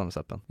älskar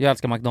McDonalds-appen. Jag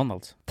älskar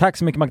McDonalds. Tack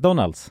så mycket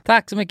McDonalds.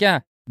 Tack så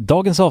mycket.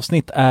 Dagens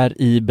avsnitt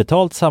är i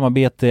betalt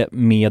samarbete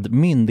med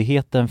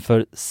Myndigheten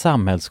för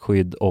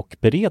samhällsskydd och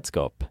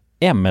beredskap,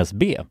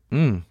 MSB.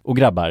 Och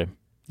grabbar,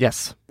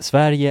 yes.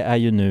 Sverige är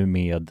ju nu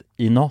med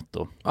i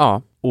NATO.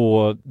 Ja.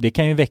 Och det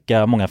kan ju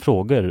väcka många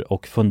frågor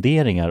och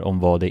funderingar om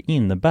vad det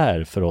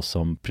innebär för oss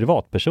som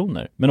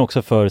privatpersoner, men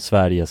också för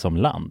Sverige som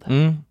land.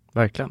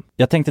 Verkligen.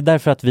 Jag tänkte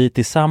därför att vi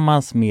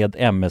tillsammans med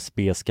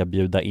MSB ska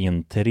bjuda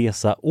in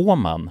Teresa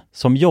Åman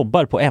som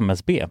jobbar på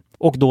MSB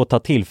och då ta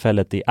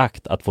tillfället i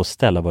akt att få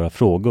ställa våra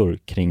frågor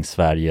kring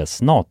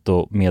Sveriges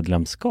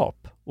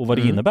NATO-medlemskap och vad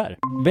det innebär.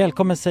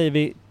 Välkommen säger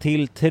vi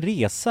till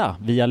Teresa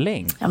via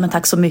länk. Ja, men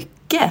tack så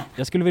mycket.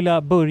 Jag skulle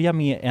vilja börja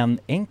med en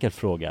enkel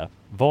fråga.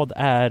 Vad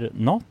är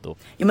NATO?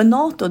 Ja, men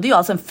NATO, det är ju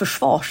alltså en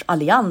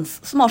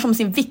försvarsallians som har som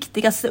sin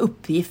viktigaste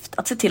uppgift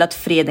att se till att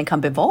freden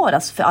kan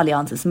bevaras för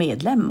alliansens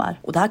medlemmar.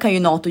 Och det här kan ju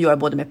NATO göra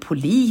både med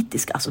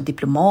politiska, alltså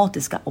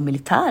diplomatiska och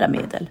militära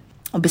medel.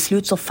 Och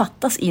beslut som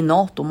fattas i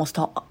NATO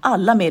måste ha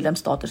alla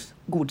medlemsstaters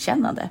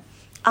godkännande.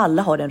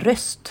 Alla har en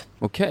röst.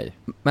 Okej.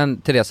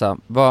 Men Teresa,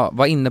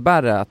 vad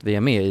innebär det att vi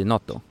är med i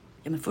NATO?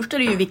 Ja, men först är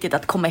det ju viktigt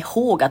att komma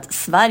ihåg att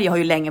Sverige har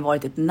ju länge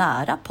varit ett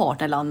nära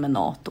partnerland med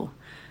NATO.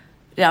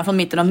 Redan från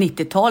mitten av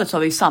 90-talet så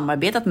har vi ju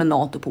samarbetat med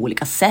NATO på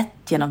olika sätt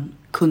genom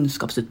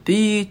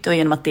kunskapsutbyte och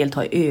genom att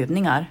delta i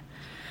övningar.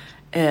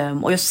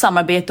 Och just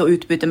samarbete och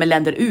utbyte med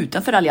länder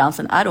utanför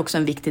alliansen är också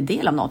en viktig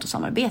del av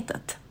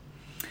NATO-samarbetet.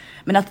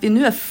 Men att vi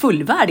nu är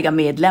fullvärdiga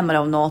medlemmar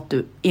av NATO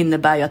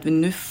innebär ju att vi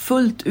nu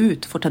fullt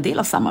ut får ta del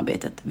av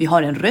samarbetet. Vi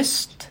har en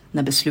röst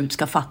när beslut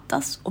ska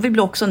fattas och vi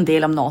blir också en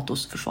del av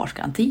NATOs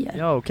försvarsgarantier.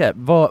 Ja, okej.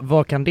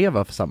 Vad kan det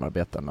vara för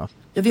samarbeten då?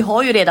 Ja, vi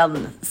har ju redan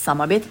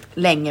samarbetat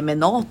länge med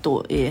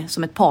NATO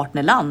som ett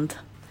partnerland.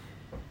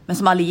 Men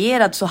som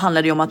allierad så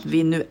handlar det om att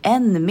vi nu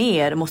än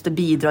mer måste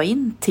bidra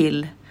in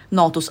till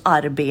NATOs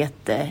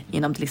arbete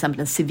inom till exempel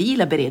den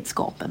civila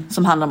beredskapen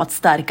som handlar om att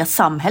stärka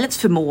samhällets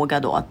förmåga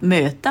då att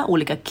möta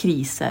olika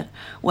kriser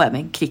och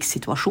även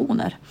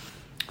krigssituationer.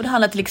 Och det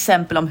handlar till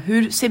exempel om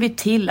hur ser vi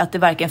till att det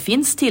verkligen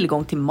finns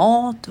tillgång till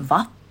mat,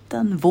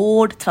 vatten,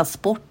 vård,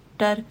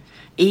 transporter,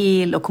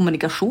 el och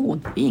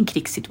kommunikation i en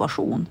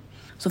krigssituation.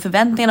 Så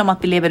förväntningarna om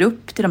att vi lever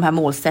upp till de här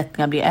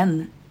målsättningarna blir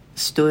än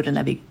större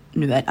när vi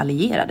nu är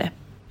allierade.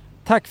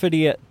 Tack för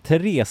det,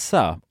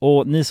 Teresa.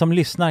 Och ni som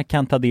lyssnar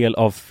kan ta del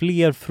av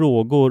fler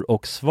frågor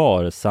och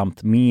svar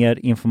samt mer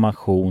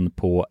information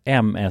på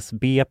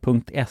msb.se/NATO.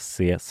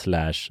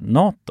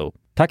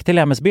 Tack till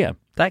MSB.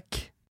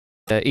 Tack.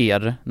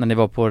 När ni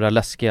var på det där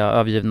läskiga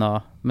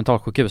övergivna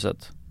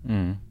mentalsjukhuset.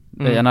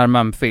 En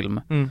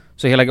RMM-film.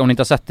 Så om ni inte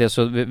har sett det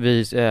så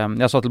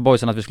jag sa till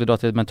boysen att vi skulle dra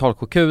till ett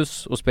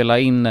mentalsjukhus och spela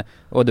in,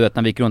 och du vet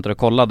när vi gick runt och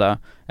kollade.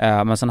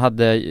 Men sen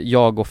hade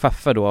jag och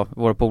Feffe då,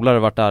 våra polare,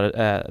 varit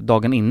där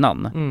dagen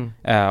innan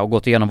och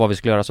gått igenom vad vi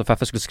skulle göra, så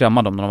Feffe skulle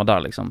skrämma dem när de var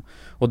där liksom.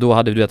 Och då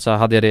hade du vet, så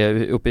hade jag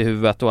det uppe i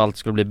huvudet och allt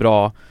skulle bli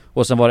bra.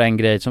 Och sen var det en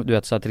grej som du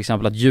vet, så till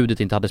exempel att ljudet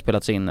inte hade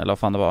spelats in eller vad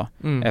fan det var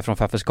från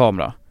Feffes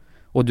kamera.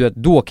 Och du vet,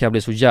 då kan jag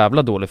bli så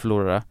jävla dålig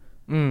förlorare.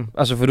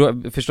 Alltså för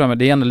då, förstår jag,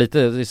 det är ändå lite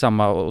i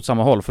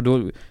samma håll, för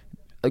då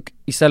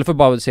istället för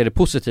bara att se det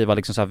positiva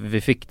liksom så här,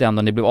 vi fick det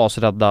ändå, ni blev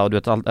asrädda och du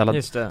vet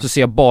alla, så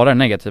ser jag bara det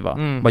negativa.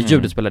 Bara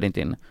ljudet spelade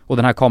inte in och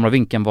den här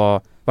kameravinkeln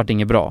vart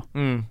inget bra.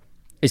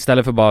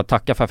 Istället för bara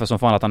tacka Feffe som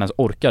fan att han ens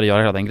orkade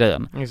göra hela den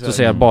grejen. Så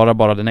ser jag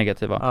bara det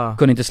negativa.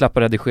 Kunde inte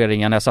släppa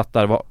redigeringen när jag satt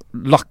där, var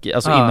lucky,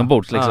 alltså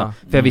inombords liksom.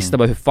 För jag visste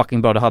bara hur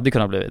fucking bra det hade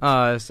kunnat blivit.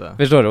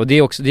 Förstår du? Och det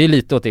är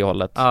lite åt det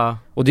hållet.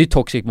 Och det är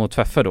toxic mot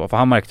Feffe då, för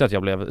han märkte att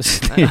jag blev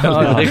stel.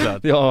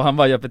 Ja, han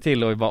bara hjälper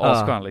till och var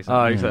asskön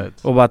liksom.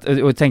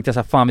 Och tänkte jag så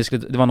här, fan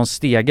det var någon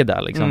stege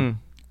där liksom.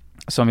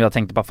 Som jag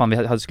tänkte bara, fan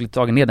vi skulle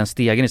tagit ner den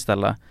stegen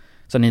istället.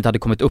 Så ni inte hade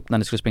kommit upp när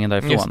ni skulle springa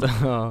därifrån.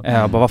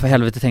 Bara varför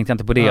helvete tänkte jag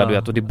inte på det, du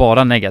vet, och det är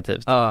bara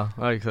negativt. Ja,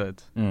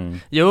 exakt.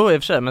 Jo, i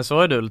och för sig, men så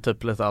är du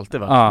typ lite alltid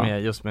varit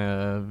med just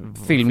med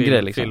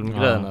filmgrej liksom.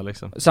 Filmgrejerna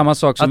liksom. Samma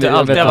sak som att det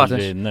alltid har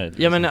varit nöjd.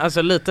 Ja, men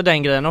alltså lite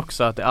den grejen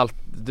också, att det allt,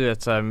 du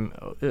vet så här,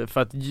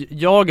 för att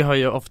jag har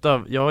ju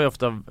ofta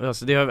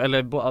alltså det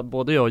eller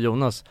både jag och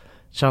Jonas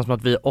känns som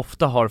att vi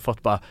ofta har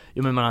fått bara,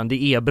 jo men man,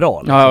 det är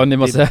bra liksom. Ja, och ni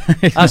måste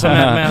alltså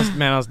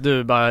medan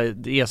du bara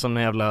är som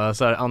en jävla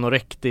så här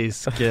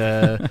anorektisk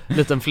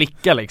liten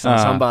flicka liksom,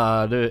 som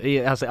bara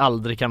du alltså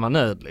aldrig kan vara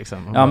nöjd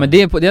liksom. Ja, men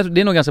det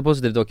är nog ganska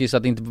positivt dock, just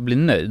att inte bli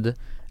nöjd.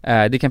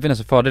 Det kan finnas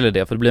en fördel i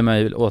det, för då blir man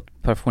ju åt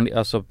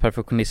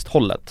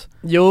perfektionisthållet.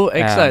 Jo,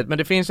 exakt, men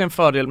det finns ju en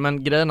fördel,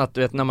 men grejen att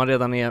du vet när man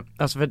redan är,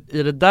 alltså för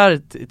i det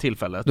där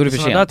tillfället, då är det för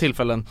sent. Där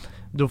tillfällen,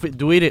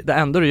 då är det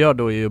enda du gör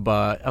då är ju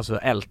bara alltså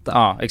älta.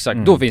 Ja, exakt.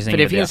 Då finns det för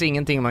det finns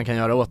ingenting man kan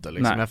göra åt det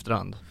liksom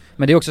efterhand.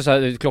 Men det är också så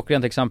här, ett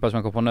klockrent exempel som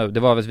jag kom på nu. Det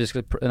var att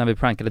när vi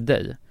prankade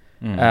dig.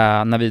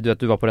 När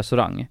du var på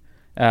restaurang.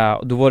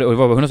 Då var det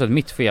 100%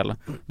 mitt fel.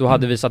 Då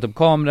hade vi satt upp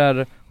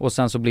kameror och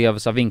sen så blev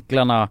så här,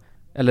 vinklarna,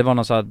 eller det var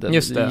någon så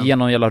här,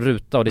 genom en jävla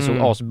ruta och det såg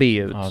asb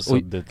ut.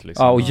 Suddigt,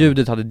 liksom. Och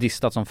ljudet hade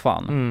distat som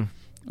fan.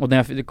 Och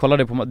när jag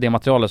kollade på det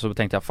materialet så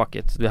tänkte jag fuck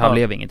it, det här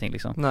blev ingenting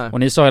liksom. Nej. Och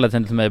ni sa hela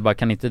tiden till mig bara,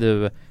 kan vi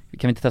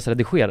inte testa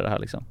redigera det här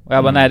liksom? Och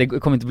jag bara nej, det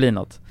kommer inte bli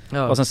något.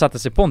 Och sen satte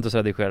sig Pontus och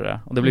redigerade det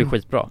och det blev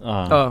skitbra.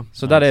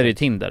 Så där är det ju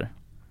Tinder.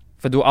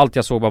 För då allt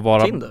jag såg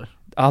bara Tinder?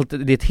 Allt,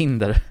 det är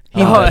Tinder.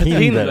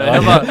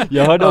 Tinder.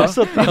 Jag hörde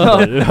också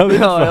Tinder.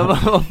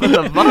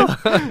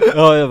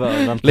 Jag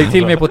bara, lägg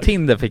till mig på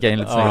Tinder fick jag in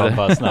lite snabbt. Ja,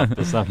 bara snabbt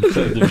och snabbt.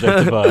 Du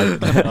försökte bara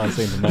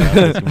anse inte med att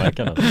jag skulle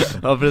märka något.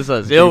 Ja,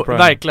 precis. Jo,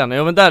 verkligen.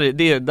 Jo, men där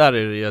är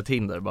det ju ett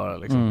hinder bara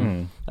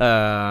liksom.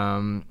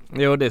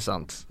 Jo, det är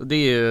sant. Det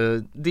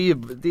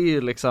är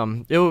ju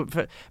liksom,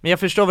 men jag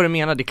förstår vad du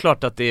menar. Det är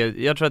klart att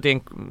jag tror att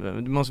det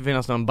måste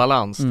finnas någon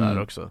balans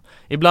där också.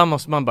 Ibland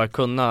måste man bara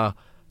kunna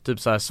typ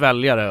så här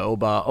svälja det och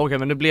bara okej,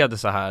 men nu blev det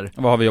så här.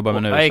 Vad har vi jobbat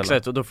med nu? Ja,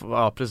 exakt, och då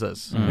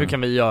precis. Hur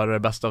kan vi göra det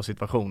bästa av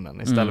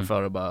situationen istället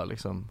för att bara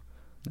liksom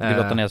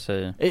grotta ner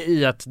sig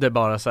i att det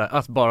bara så här,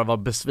 att bara vara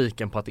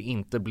besviken på att det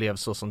inte blev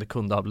så som det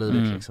kunde ha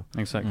blivit liksom.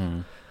 Exakt.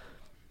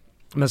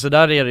 Men så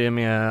där är det ju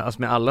med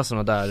alla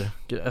såna där,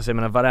 alltså jag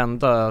menar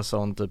varenda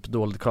sån typ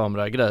dold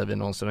kamera-grej vi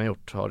någonsin har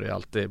gjort har det ju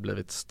alltid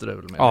blivit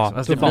strul med. Ja, liksom.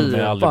 Alltså det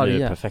blir aldrig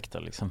blivit perfekta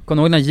liksom.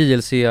 Kommer du ihåg när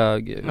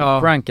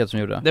JLC-pranket som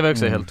gjorde? Det var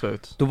också helt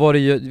sjukt. Då var det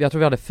ju, jag tror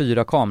vi hade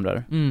 4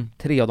 kameror.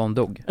 3 av dem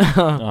dog.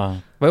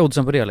 Vad är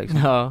oddsen på det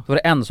liksom? Då var det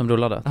en som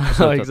rullade.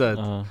 Ja,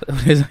 exakt.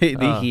 Det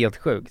är helt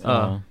sjukt.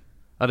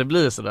 Ja, det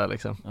blir sådär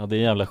liksom. Ja, det är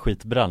en jävla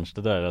skitbransch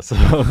det där alltså.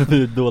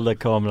 Dolda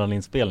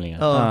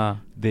kameran-inspelningar.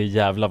 Det är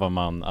jävla vad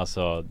man,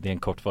 alltså det är en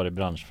kortvarig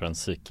bransch för en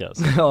psyke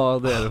alltså. Ja,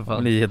 det är det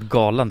fan. Det är helt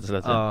galant till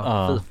slut.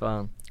 Fy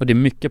fan. Och det är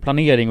mycket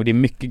planering och det är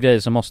mycket grejer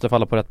som måste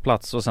falla på rätt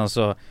plats. Och sen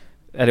så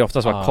är det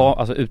oftast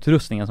alltså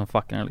utrustningen som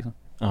fuckar liksom.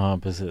 Ja,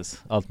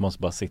 precis. Allt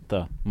måste bara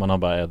sitta. Man har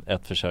bara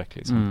ett försök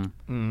liksom.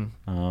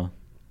 Ja.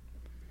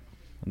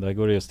 Där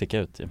går det ju att sticka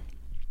ut ju.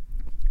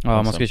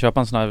 Ja, man ska köpa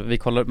en sån här, vi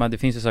kollar, men det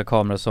finns ju så här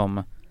kameror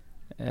som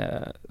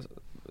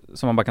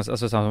man bara kan,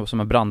 alltså som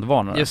en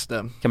brandvarnare. Just det.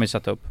 Kan man ju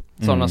sätta upp.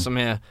 Sådana som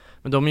är,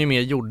 men de är ju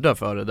mer gjorda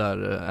för det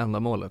där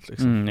ändamålet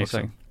liksom.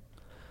 Exakt. Men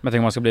jag tänker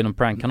om man ska bli någon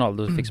prankkanal,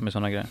 då fixar man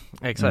sådana grejer.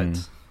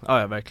 Exakt.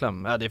 Ja,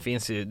 verkligen. Ja, det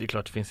finns ju, det är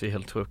klart det finns ju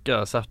helt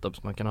sjuka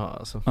setups man kan ha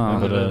alltså.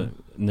 Men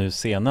nu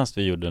senast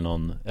vi gjorde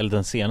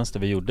den senaste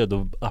vi gjorde,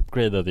 då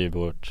upgradeade ju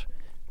vårt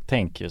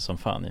tänk ju som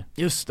fan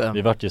ju. Just det.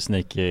 Vi vart ju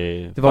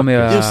sneaky. Det var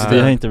med, vi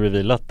har inte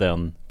revealat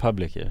den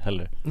public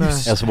heller. Nej.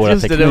 Alltså våra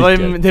just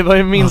tekniker. Det var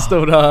ju min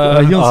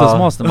stora Jonssons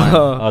mastermind.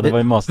 Ja, det var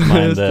ju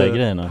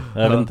mastermind-grejerna.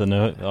 Jag vet inte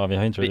nu, vi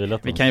har inte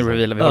revealat vi kan ju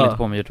reveala, vi håller inte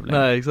på med YouTube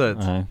längre. Nej, exakt.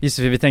 Just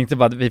det, vi tänkte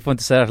bara att vi får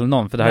inte säga det till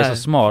någon, för det här är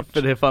så smart.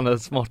 För det är fan det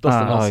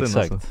smartaste någonsin.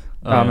 Exakt. Alltså.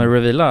 Ja, men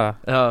reveala.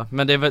 Ja,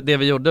 men det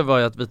vi gjorde var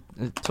ju att vi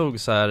tog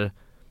så här,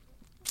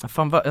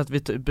 att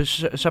vi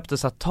köpte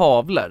så här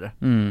tavlor.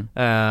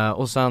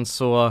 Och sen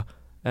så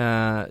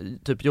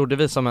typ gjorde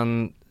vi som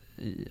en,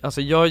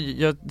 alltså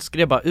jag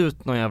skrev bara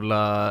ut någon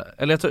jävla,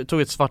 eller jag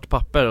tog ett svart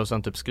papper och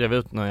sen typ skrev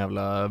ut någon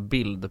jävla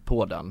bild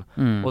på den.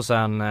 Och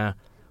sen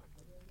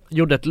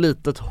gjorde ett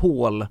litet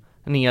hål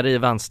nere i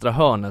vänstra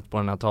hörnet på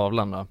den här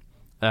tavlan då.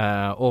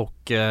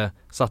 Och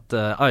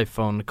satte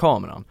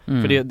iPhone-kameran.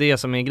 För det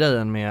som är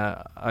grejen med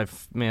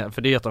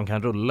för det är att de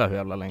kan rulla hur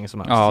jävla länge som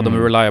helst. Ja, de är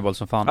reliable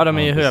som fan. Ja, de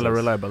är ju hur jävla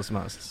reliable som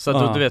helst. Så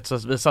att du vet, så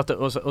vi satte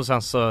och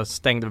sen så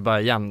stängde vi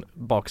bara igen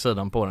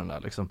baksidan på den där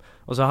liksom.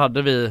 Och så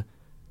hade vi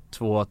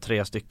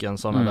 2-3 stycken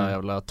sådana där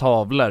jävla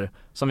tavlor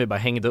som vi bara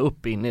hängde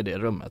upp in i det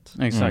rummet.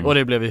 Exakt. Och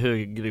det blev ju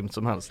hur grymt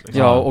som helst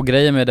liksom. Ja, och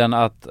grejen med den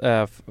att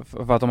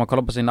för att om man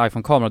kollar på sin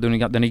iPhone-kamera,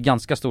 den är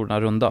ganska stor, den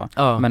här runda.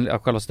 Men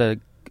själva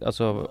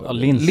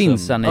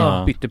linsen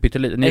är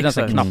pytteliten. Den är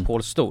nästan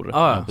knapphålstor.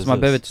 Så man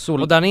behöver inte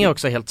och den är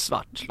också helt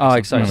svart liksom. Ja,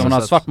 exakt. Om man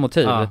har svart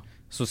motiv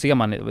så ser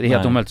man det är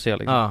helt omöjligt att se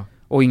liksom.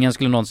 Och ingen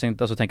skulle någonsin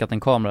tänka att en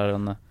kamera är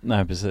en...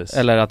 Nej, precis.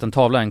 Eller att en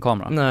tavla är en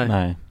kamera.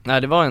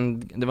 Nej, det var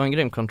en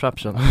grym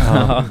contraption.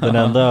 Den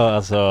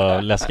enda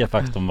läskiga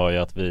faktorn var ju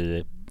att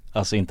vi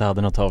inte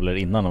hade några tavlor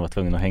innan och var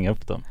tvungna att hänga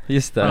upp dem.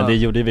 Just det. Men det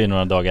gjorde vi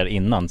några dagar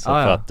innan så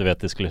för att du vet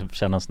det skulle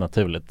kännas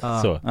naturligt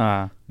så.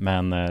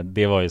 Men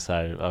det var ju så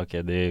här,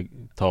 okej, det är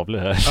tavlor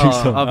här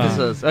liksom. Ja,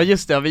 precis. Ja,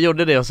 just det, vi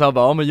gjorde det och så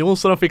bara, men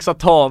Jonsson har fixat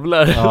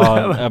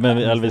tavlor.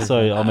 Men vi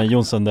sa ju, men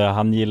Jonsson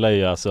han gillar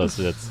ju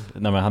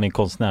men han är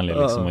konstnärlig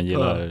liksom och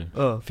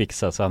gillar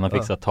fixa, så han har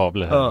fixat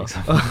tavlor här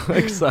liksom.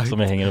 Exakt. Som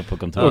jag hänger upp på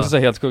kontoret. Och så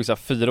helt sjukt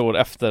 4 år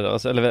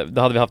efter, eller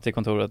det hade vi haft i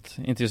kontoret,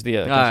 inte just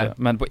det kanske,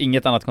 men på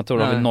inget annat kontor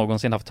har vi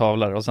någonsin haft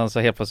tavlor, och sen så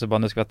helt plötsligt bara,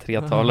 nu ska vi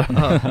ha 3 tavlor.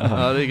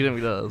 Ja, det är grym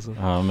grej alltså.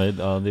 Ja, men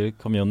det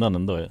kom ju undan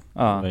ändå. Det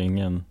var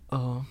ingen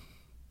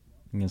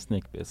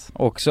sneakpiece.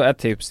 Och så ett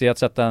tips är att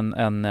sätta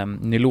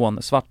en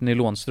svart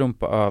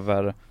nylonstrumpa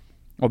över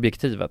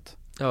objektivet.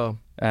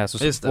 Så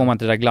får man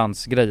inte den där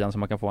glansgrejen som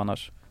man kan få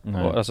annars.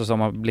 Och, alltså så om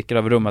man blickar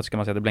över rummet så kan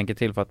man se att det blänker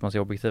till för att man ser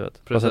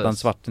objektivet. Och sätta en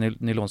svart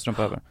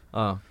nylonstrumpa över.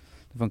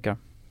 Det funkar.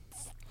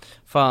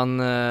 Fan,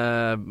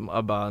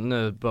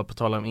 nu bara på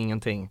tala om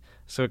ingenting,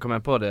 så kommer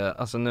jag på det.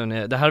 Alltså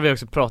nu det här har vi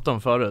också pratat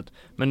om förut,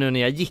 men nu när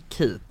jag gick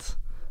hit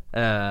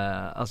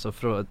alltså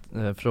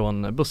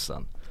från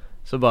bussen,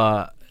 så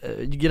bara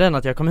grejen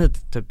att jag kom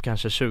hit typ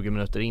kanske 20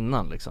 minuter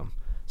innan liksom.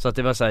 Så att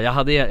det var så här, jag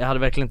hade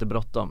verkligen inte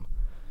bråttom.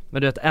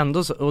 Men du vet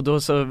ändå så, och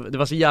då så, det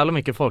var så jävla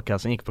mycket folk här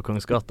som gick på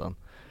Kungsgatan.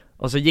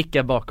 Och så gick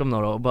jag bakom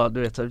några och bara,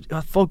 du vet så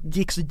här, folk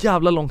gick så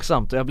jävla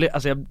långsamt och jag blev,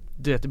 alltså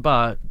du vet, det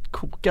bara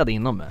kokade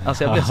inom mig.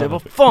 Alltså jag blev så,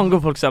 vad fan går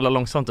folk så jävla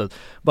långsamt ut?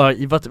 Bara,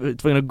 jag var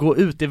tvungen att gå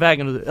ut i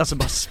vägen och alltså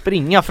bara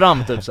springa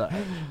fram typ så här.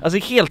 Alltså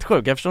helt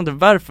sjukt, jag förstår inte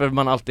varför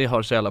man alltid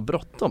har så jävla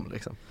bråttom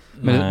liksom.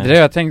 Men det är det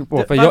jag tänker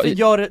på, för jag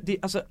gör det,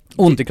 alltså,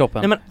 ont i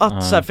kroppen. Nej men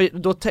att så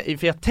här,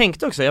 för jag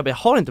tänkte också, jag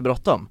har inte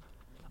bråttom.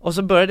 Och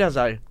så började jag så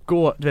här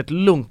gå, du vet,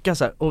 lunka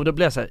så här, och då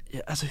blev jag så här,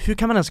 alltså hur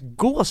kan man ens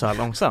gå så här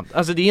långsamt?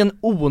 Alltså det är en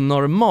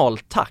onormal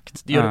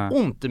takt. Det gör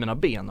ont i mina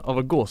ben av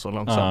att gå så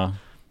långsamt.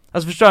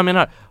 Alltså förstår jag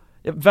menar?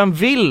 Vem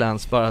vill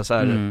ens bara så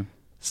här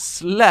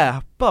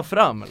släpa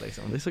fram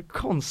liksom? Det är så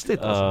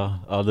konstigt alltså.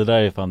 Ja, det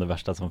där är fan det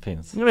värsta som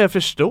finns. Ja, men jag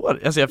förstår.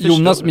 Alltså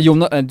Jonas,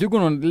 du går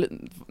nog,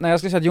 nej jag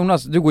ska säga att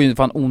Jonas, du går ju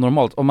fan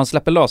onormalt. Om man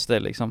släpper lös det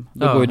liksom,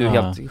 då går ju du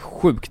helt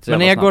sjukt. Men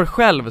när jag går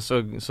själv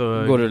så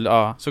går du,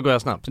 så går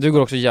jag snabbt. Du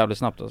går också jävligt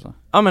snabbt alltså.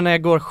 Ja, men när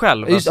jag går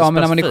själv just, alltså,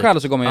 men när man är själv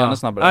så går man ju ännu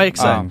snabbare. Ja,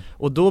 exakt.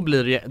 Och då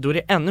är det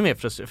ännu mer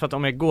frustrerande. För att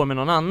om jag går med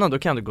någon annan, då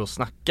kan du gå och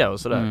snacka och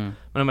sådär.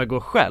 Men om jag går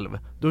själv,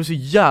 då är det så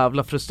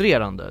jävla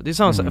frustrerande. Det är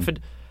samma så, för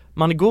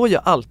man går ju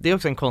alltid, det är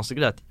också en konstig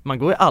grej, man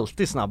går ju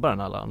alltid snabbare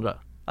än alla andra.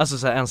 Alltså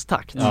så här, ens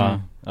takt.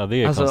 Ja,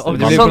 det är alltså, konstigt.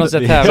 Det blir på något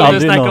sätt här. Du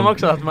snackar om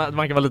också att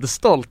man kan vara lite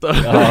stolt.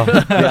 Ja,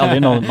 det är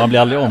aldrig man blir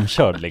aldrig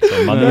omkörd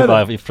liksom. Man är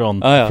bara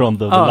ifrån from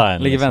the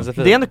line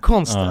liksom. Det är ändå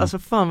konstigt, alltså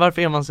fan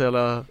varför är man så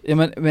jävla... Ja,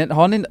 men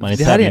har ni... Man är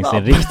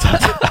tävlingsinriktad.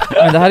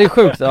 Men det här är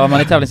sjukt, man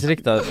är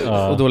tävlingsinriktad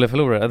och dålig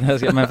förlorare.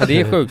 Men för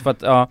det är sjukt för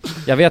att,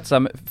 jag vet så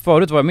här,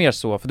 förut var jag mer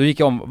så, för då gick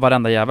jag om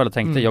varenda jävel och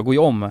tänkte, jag går ju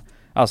om.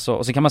 Alltså,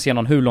 och så kan man se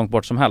någon hur långt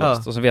bort som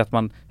helst och så vet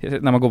man,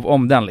 när man går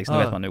om den liksom,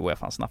 vet man nu går jag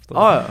fan snabbt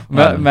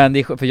men det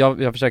är, för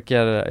jag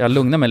försöker, jag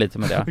lugnar mig lite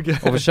med det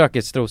och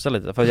försöker strosa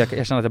lite, för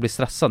jag känner att jag blir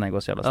stressad när jag går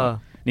så jävla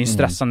snabbt. Det är en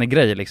stressande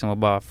grej liksom att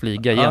bara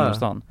flyga igenom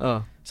stan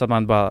så att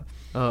man bara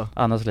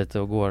andas lite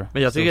och går.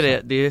 Men jag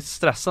tycker det är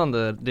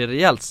stressande, det är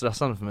rejält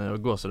stressande för mig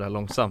att gå så där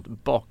långsamt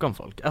bakom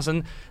folk. Alltså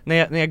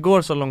när jag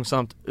går så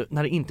långsamt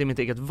när det inte är mitt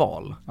eget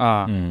val.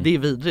 Det är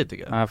vidrigt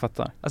tycker jag. Ja, jag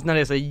fattar. Alltså när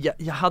det är så,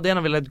 jag hade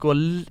gärna velat gå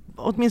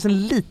åtminstone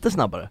lite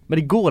snabbare, men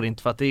det går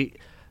inte för att det är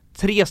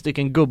 3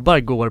 stycken gubbar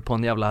går på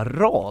en jävla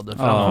rad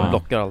framför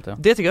blockar allt.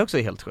 Det tycker jag också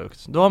är helt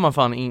sjukt. Då har man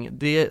fan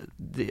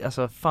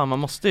alltså fan, man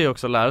måste ju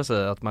också lära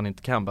sig att man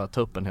inte kan bara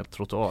ta upp en helt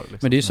trottoar liksom.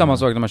 Men det är ju samma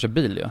sak när man kör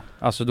bil ju.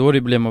 Alltså då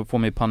får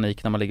man ju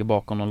panik när man ligger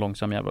bakom någon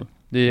långsam jävel.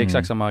 Det är ju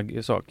exakt samma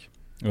sak.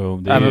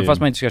 Även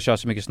fast man inte ska köra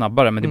så mycket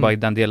snabbare, men det är bara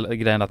den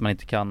grejen att man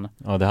inte kan.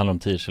 Ja, det handlar om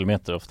 10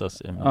 kilometer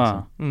oftast.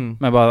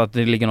 Men bara att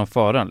det ligger någon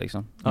före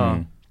liksom.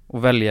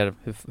 Och väljer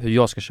hur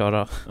jag ska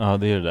köra. Ja,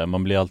 det är det där.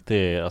 Man blir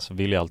alltid, alltså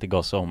vill ju alltid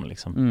gasa om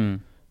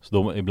liksom. Så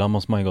då, ibland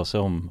måste man ju gasa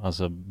om,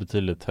 alltså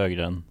betydligt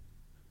högre än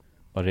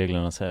vad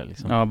reglerna säger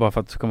liksom. Ja, bara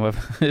för att komma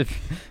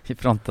i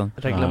fronten.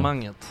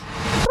 Reglemanget.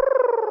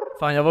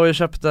 Fan, jag var ju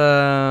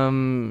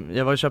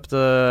köpte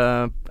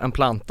en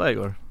planta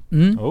igår.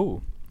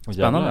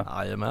 Spännande.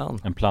 Jajamän.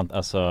 En plant,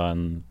 alltså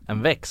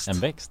en växt. En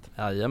växt.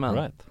 Jajamän.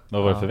 Right.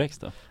 Vad var det för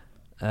växt då?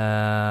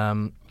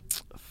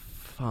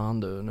 Fan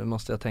du, nu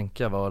måste jag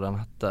tänka vad den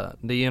hette.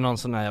 Det är ju någon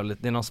sån här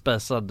jävligt, det är någon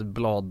spejsad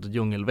blad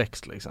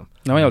djungelväxt liksom.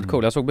 Den var jävligt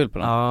cool, jag såg bild på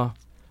den. Ja,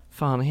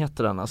 fan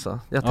heter den alltså.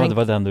 Det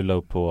var den du la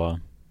upp på.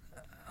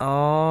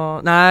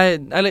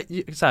 Nej,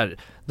 eller så här,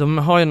 de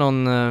har ju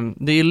någon,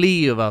 det är ju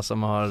Leo va,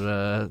 som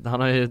har,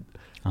 han har ju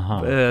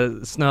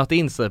snöat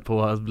in sig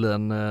på att bli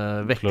en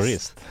växt.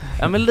 Florist.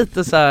 Ja, men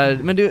lite så här,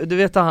 men du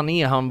vet att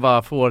han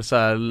bara får så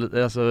här,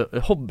 alltså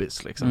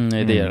hobbys liksom.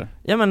 Idéer.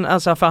 Ja, men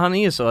alltså för han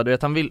är ju så, du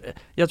vet,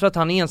 jag tror att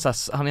han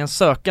är en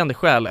sökande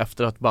själ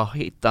efter att bara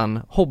hitta en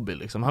hobby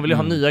liksom. Han vill ju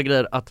ha nya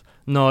grejer att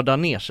nörda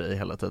ner sig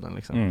hela tiden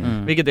liksom.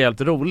 Vilket är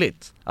helt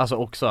roligt. Alltså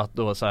också att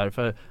då så här,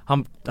 för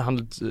han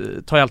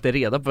tar ju alltid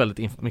reda på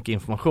väldigt mycket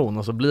information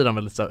och så blir han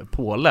väldigt så här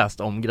påläst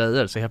om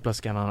grejer, så helt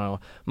plötsligt kan han ha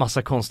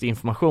massa konstig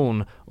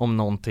information om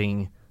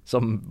någonting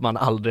som man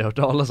aldrig hört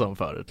talas om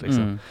förut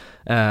liksom.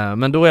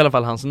 Men då i alla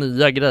fall hans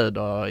nya grej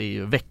då är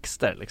ju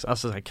växter liksom,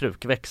 alltså så här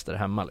krukväxter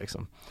hemma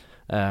liksom.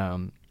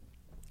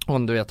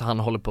 Och du vet, han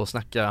håller på att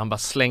snacka, han bara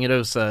slänger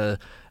ut sig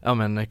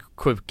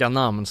sjuka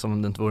namn som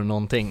om det inte vore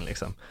någonting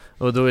liksom.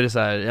 Och då är det så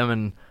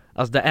här,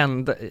 alltså det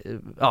enda,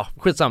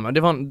 skitsamma,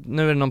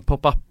 nu är det någon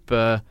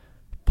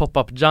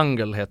pop-up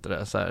jungle heter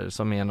det så här,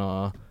 som är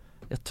något,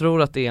 jag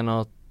tror att det är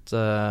något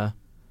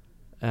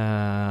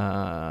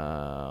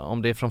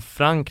om det är från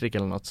Frankrike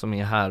eller något som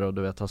är här och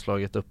du vet har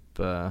slagit upp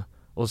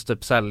och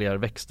typ säljer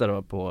växter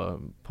då,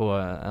 på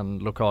en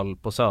lokal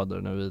på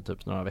Söder nu i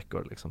typ några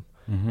veckor liksom.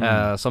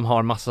 Som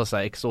har massa så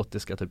här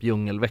exotiska typ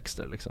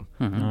djungelväxter liksom.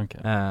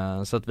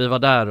 Så att vi var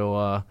där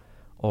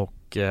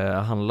och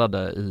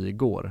handlade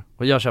igår.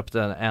 Och jag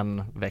köpte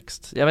en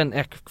växt. Jag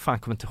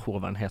kommer inte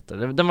ihåg vad den heter.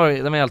 Den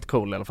var helt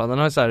cool i alla fall. Den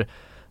har så här,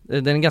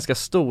 den är en ganska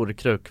stor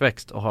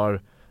krukväxt och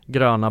har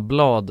gröna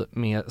blad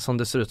med, som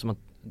det ser ut som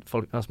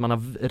att man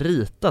har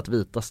ritat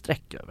vita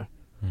streck över.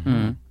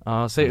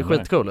 Ja, ser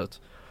skitcool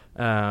ut.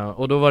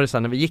 Och då var det så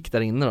här, när vi gick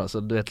där inne då, så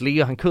du vet,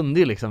 Leo han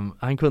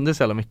kunde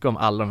så jävla mycket om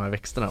alla de här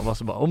växterna och var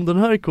så bara, om den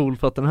här är cool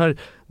för att den här,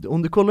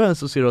 om du kollar den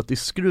så ser du att det är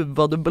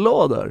skruvade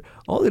blad där.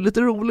 Ja, det är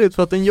lite roligt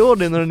för att den gör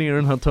det när den är i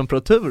den här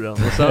temperaturen.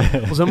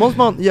 Och sen måste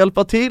man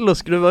hjälpa till att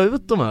skruva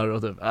ut de här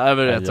och typ,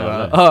 vet så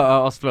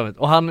bara,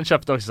 och han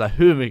köpte också så här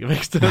hur mycket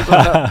växter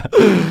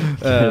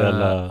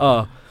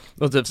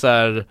och typ så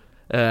här.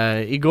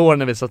 Igår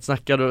när vi satt och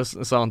snackade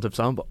sa han typ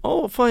så han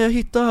bara, fan jag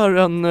hittade här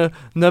en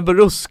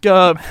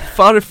Neberuska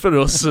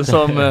farferus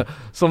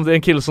som det är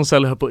en kille som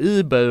säljer här på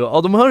eBay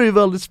och de här är ju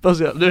väldigt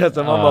speciella. Du vet,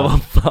 man bara,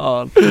 vad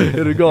fan,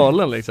 är du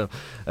galen liksom?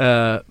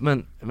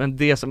 Men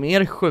det som är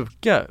det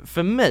sjuka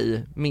för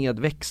mig med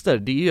växter,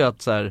 det är ju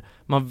att så här,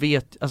 man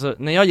vet, alltså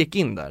när jag gick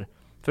in där,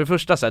 för det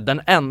första så här,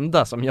 den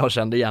enda som jag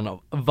kände igen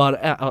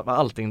av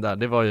allting där,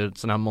 det var ju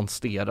sån här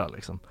monstera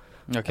liksom.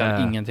 Jag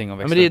kan ingenting om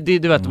växter. Men det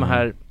du vet de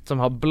här som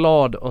har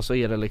blad och så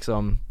är det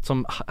liksom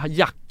som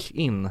jack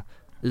in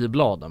i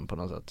bladen på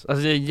något sätt.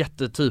 Alltså det är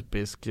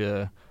jättetypisk.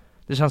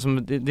 Det känns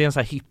som det är en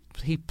sån här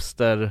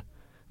hipster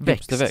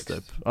växt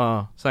typ.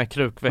 Ja, sån här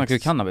krukväxt. Man kan ju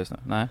cannabis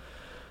nu?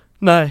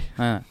 Nej,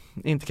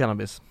 inte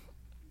cannabis.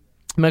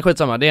 Men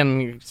skitsamma, det är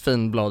en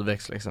fin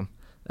bladväxt liksom.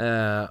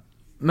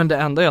 Men det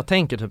enda jag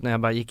tänker typ när jag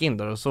bara gick in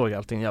där och såg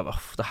allting, jag bara,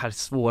 det här är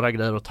svåra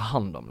grejer att ta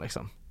hand om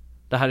liksom.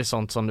 Det här är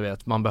sånt som du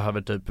vet, man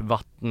behöver typ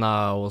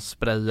vattna och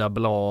spraya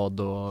blad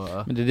och...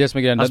 Men det är det som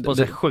är grejen. Alltså på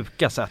så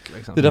sjuka sätt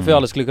liksom. Det är därför jag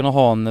aldrig skulle kunna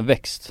ha en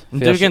växt.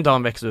 Du kan inte ha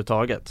en växt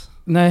överhuvudtaget.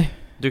 Nej.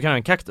 Du kan ha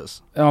en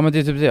kaktus. Ja men det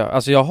är typ det.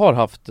 Alltså jag har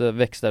haft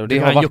växter och det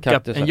har varit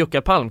kaktus. En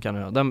juckapalm kan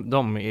du ha.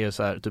 De är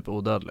så här typ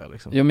odödliga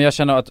liksom. Jo men jag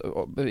känner att,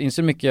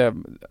 inte mycket,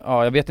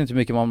 jag vet inte hur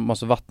mycket man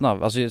måste vattna.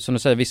 Alltså som du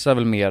säger, vissa är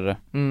väl mer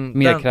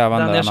krävande än andra.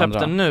 Den jag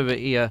köpte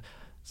nu är,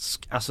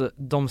 alltså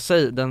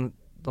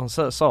de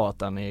sa att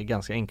den är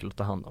ganska enkel att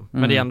ta hand om.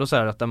 Men det är ändå så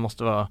här att den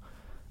måste vara,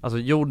 alltså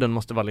jorden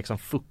måste vara liksom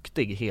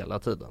fuktig hela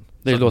tiden.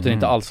 Det låter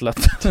inte alls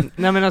lätt.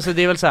 Nej men alltså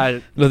det är väl så här.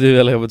 Det låter ju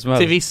väldigt jobbigt som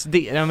helst. Till viss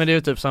del, ja men det är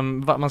ju typ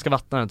som, man ska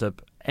vattna den typ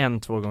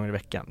 1-2 gånger i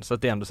veckan. Så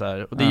att det är ändå så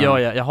här, och det gör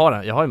jag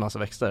har ju massa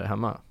växter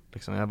hemma.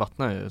 Liksom, jag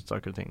vattnar ju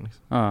saker och ting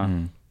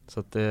liksom. Så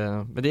att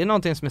men det är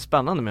någonting som är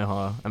spännande med att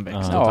ha en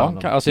växt.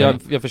 Alltså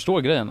jag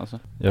förstår grejen alltså.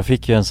 Jag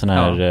fick ju en sån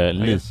här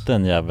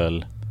liten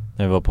jävel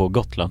när vi var på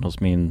Gotland hos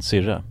min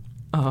syrra.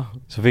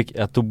 Så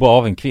jag tog bara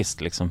av en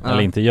kvist liksom.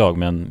 Eller inte jag,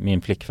 men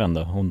min flickvän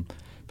då.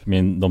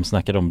 De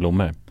snackade om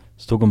blommor.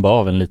 Så tog hon bara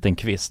av en liten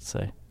kvist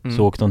sig.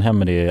 Så åkte hon hem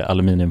med det i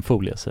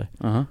aluminiumfolie sig.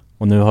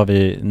 Och nu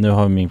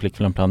har min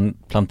flickvän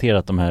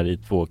planterat de här i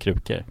 2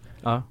 krukor.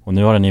 Och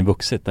nu har den ju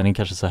vuxit. Den är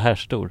kanske så här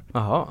stor.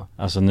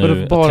 Alltså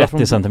nu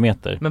 30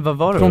 centimeter. Men vad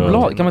var det? Från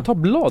blad? Kan man ta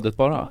bladet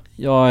bara?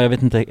 Ja, jag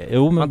vet inte.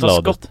 Jo, men man tar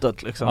bladet.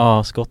 skottet liksom.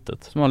 Ja,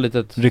 skottet. Som har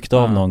litet... Ryckt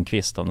av någon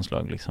kvist av något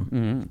slag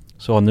liksom.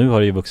 Så nu har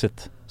det ju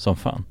vuxit som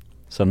fan.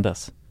 Sen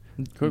dess.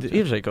 Det är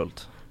i och för sig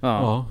coolt.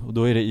 Ja, och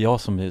då är det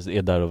jag som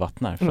är där och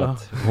vattnar för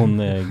att hon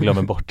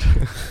glömmer bort.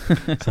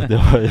 Så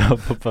det var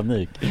jag på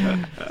panik.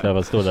 Så jag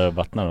bara står där och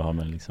vattnar och har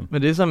mig liksom.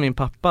 Men det är som min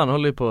pappa, han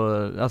håller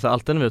på, alltså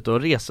alltid när vi är ute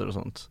och reser och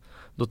sånt.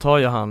 Då tar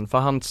jag han, för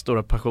hans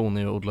stora passion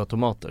är att odla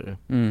tomater.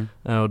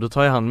 Och då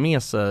tar jag han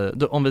med sig,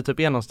 om vi typ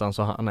är någonstans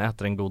så han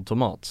äter en god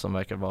tomat som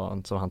verkar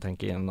vara, så han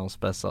tänker igen någon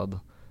spetsad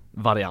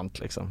variant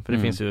liksom. För det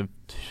finns ju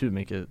hur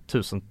mycket,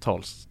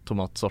 tusentals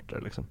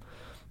tomatsorter liksom.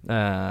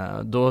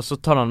 Då så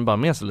tar han bara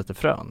med sig lite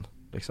frön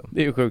liksom.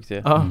 Det är ju sjukt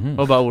det.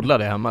 Och bara odlar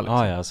det hemma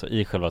liksom. Ja, alltså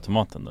i själva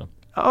tomaten då.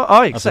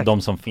 Ja, exakt. Alltså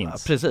de som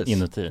finns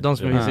inuti. De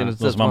som finns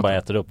inuti. De som man bara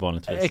äter upp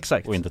vanligtvis.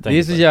 Exakt. Och inte det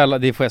är så jävla,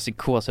 det får jag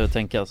psykoser att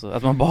tänka alltså.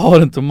 Att man bara har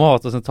en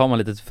tomat och sen tar man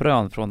lite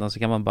frön från den så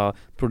kan man bara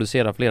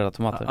producera flera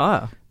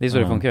tomater. Det är så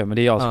det funkar, men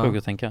det är jag så sjukt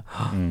att tänka.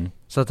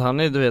 Så att han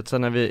är, du vet, så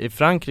när vi i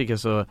Frankrike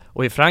så,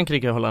 och i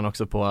Frankrike håller han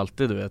också på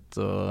alltid, du vet,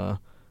 och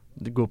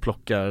det går och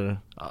plockar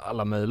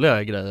alla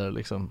möjliga grejer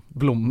liksom,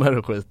 blommor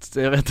och skit.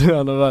 Jag vet inte,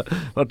 han har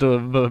varit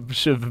och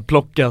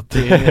tjuvplockat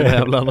i en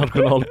jävla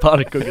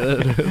nationalpark och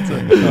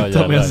grejer.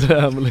 Ta med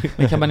sig hem.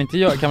 Men kan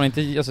man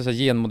inte alltså, så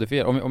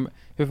genmodifiera?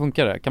 Hur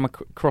funkar det? Kan man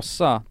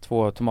krossa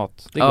 2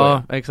 tomat? Det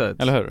går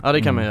exakt. Eller hur? Ja,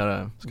 det kan man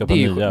göra. Skapa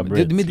nya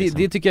breeds,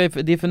 det tycker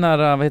jag det är för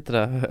nära, vad heter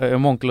det?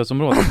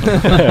 Monkelosområdet.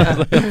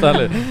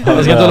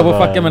 Jag ska inte hålla på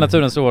och fucka med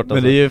naturen så hårt alltså.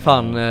 Men det är ju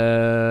fan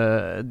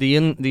det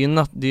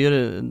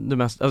är det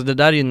mest, alltså det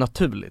där är ju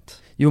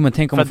naturligt. Jo men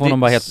tänk om man får dem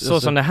bara helt...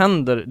 Så som det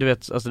händer, du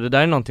vet, alltså det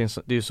där är någonting,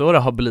 det är ju så det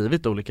har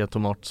blivit olika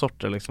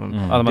tomatsorter liksom.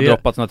 Ja, de har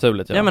droppats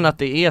naturligt. Ja men att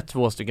det är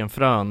 2 stycken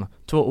frön,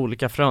 2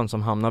 olika frön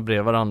som hamnar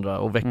bredvid varandra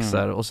och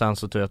växer och sen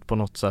så tror jag att på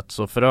något sätt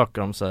så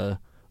förökar de sig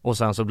och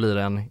sen så blir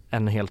det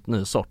en helt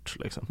ny sort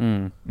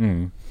liksom.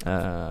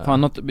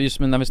 Fan, något, just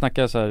när vi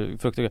snackar så här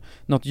frukter,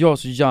 något jag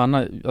så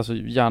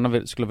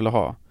gärna skulle vilja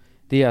ha,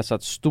 det är så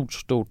ett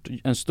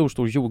en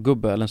stor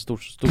jordgubbe eller en stor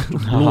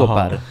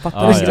blåbär.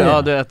 Fattar du?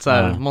 Ja, det är ett så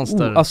här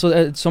monster.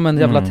 Alltså som en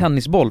jävla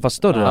tennisboll fast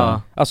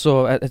större.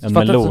 Alltså en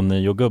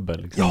melonjordgubbe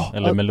liksom.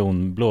 Eller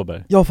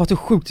melonblåbär. Ja, för att hur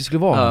sjukt det skulle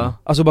vara.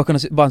 Alltså bara kunna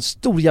bara en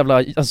stor jävla,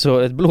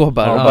 alltså ett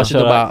blåbär och bara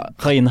sitta bara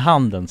ta in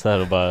handen så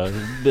här och bara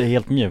det är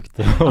helt mjukt.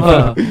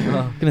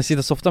 Kunna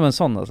sitta softa med en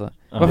sån alltså.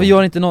 Varför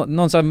gör inte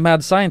någon sån här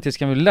mad scientist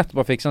kan väl lätt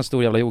bara fixa en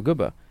stor jävla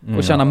jordgubbe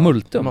och tjäna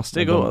multum. Måste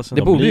ju gå alltså.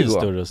 Det borde ju gå.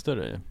 Större och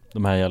större.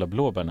 De här jävla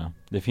blåbärna.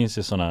 Det finns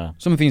ju såna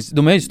som finns,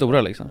 de är ju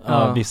stora liksom.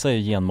 Ja, vissa är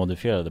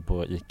genmodifierade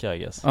på Ica, I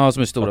guess. Ja,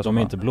 som är stora. De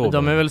är inte blåbär.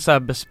 De är väl så här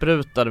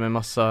besprutade med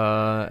massa,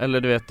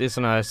 eller du vet, i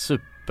sån här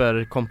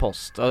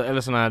superkompost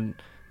eller sån här,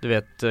 du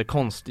vet,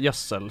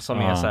 konstgödsel som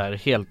är så här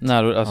helt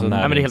nej, men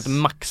det är helt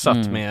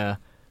maxat med,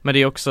 men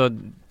det är också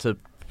typ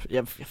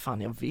jag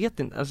vet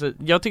inte, alltså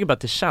jag tycker bara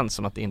att det känns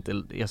som att det inte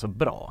är så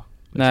bra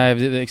liksom. Nej,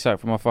 det är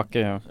exakt, för man fuckar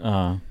ju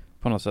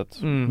på något sätt.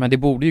 Men det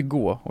borde ju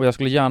gå, och jag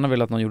skulle gärna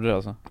vilja att någon gjorde det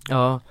alltså.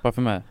 Ja. Bara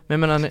för mig. Men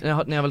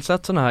ni har väl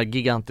sett såna här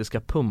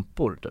gigantiska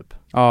pumpor typ?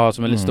 Ja,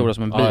 som är lite stora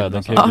som en bil. Ja,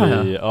 den kan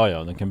bli,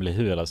 den kan bli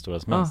hur jävla stora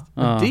som helst.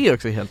 Men det är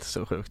också helt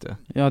så sjukt det.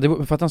 Ja,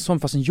 det för att en sån,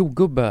 fast en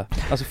jordgubbe.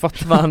 Alltså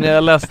fattar man,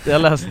 jag läste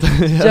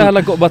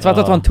jävla bara för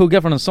att ta en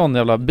tugga från en sån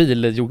jävla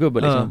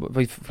biljordgubbe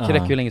liksom. Det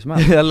räcker ju länge som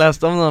helst. Jag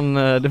läste om någon,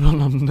 det var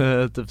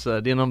någon typ så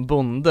här, det är någon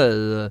bonde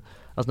i,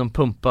 alltså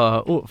någon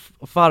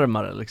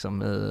farmare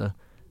liksom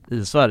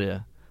i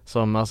Sverige.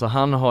 Som, alltså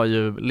han har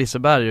ju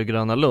Liseberg och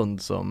Gröna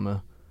Lund som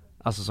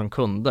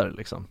kunder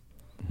liksom.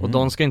 Och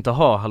de ska inte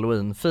ha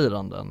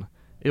Halloween-firanden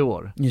i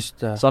år. Just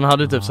det. Så han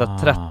hade typ så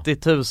här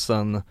 30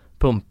 000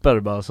 pumper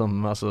bara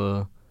som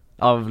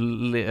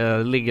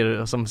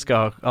ligger som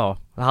ska,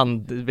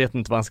 han vet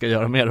inte vad han ska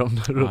göra med dem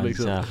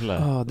liksom.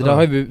 Det där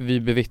har ju vi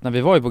bevittnat.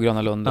 Vi var ju på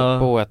Gröna Lund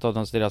på ett av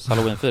deras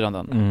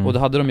Halloween-firanden. Och då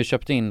hade de ju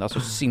köpt in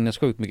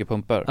sinnessjukt mycket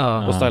pumper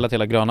och stylat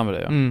hela Gröna med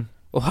det.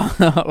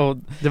 Och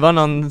det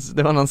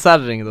var någon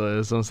särring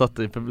då som satt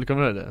i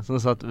publiken, som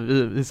satt,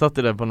 vi satt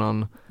i det på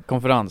någon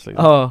konferens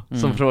liksom.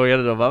 Som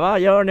frågade då, vad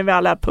gör ni med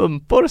alla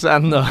pumpor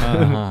sen då?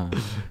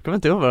 Kommer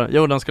inte ihåg vad.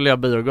 Jo, de skulle göra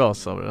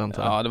biogas av det.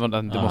 Ja,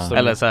 det måste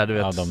eller så här, du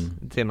vet,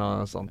 till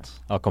något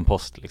sånt. Ja,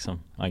 kompost liksom,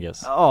 I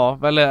guess. Ja,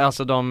 eller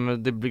alltså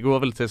det går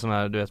väl till sån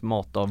här, du vet,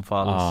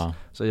 matavfall.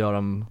 Så gör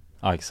de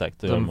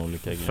exakt, de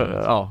olika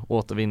grejer.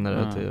 Återvinner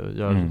det till att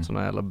göra såna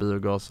här jävla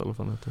biogas eller vad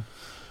fan heter.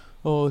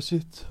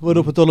 Shit.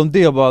 Vadå på tal om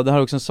det bara, det här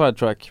är också en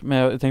sidetrack. Men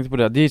jag tänkte på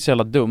det, det är så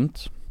jävla dumt.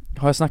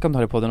 Har jag snackat om det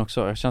här i podden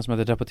också? Jag känns som att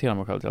jag repeterar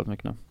mig själv till allt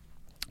mycket nu.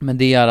 Men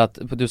det är att,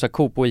 du sa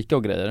Coop och Ica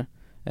och grejer,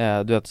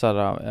 du vet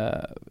såhär,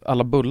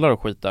 alla bullar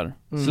och skit där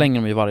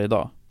slänger de ju varje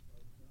dag.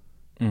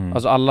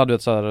 Alltså alla, du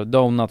vet såhär,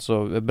 donuts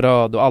och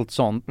bröd och allt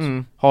sånt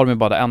har de ju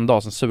bara en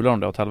dag, sen sular de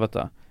det åt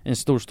helvete i en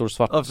stor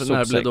svart sopsäck. För när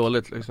det blir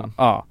dåligt liksom.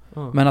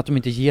 Men att de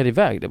inte ger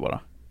iväg det bara.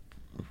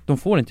 De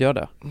får inte göra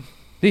det.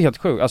 Det är helt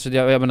sjukt. Alltså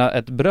jag menar,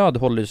 ett bröd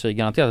håller sig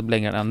garanterat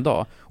längre än en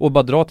dag. Och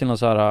bara dra till någon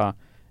så här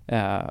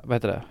vad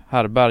heter det?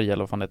 Härberg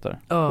eller vad fan det heter.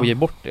 Och ge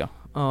bort det.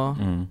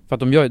 För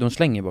att de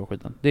slänger bara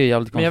skiten. Det är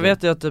jävligt konstigt. Men jag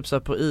vet ju att typ så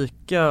här på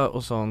Ica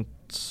och sånt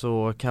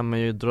så kan man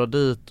ju dra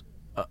dit,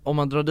 om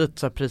man drar dit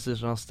så här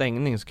precis innan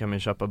stängning så kan man ju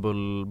köpa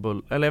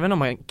bull. Eller jag vet inte om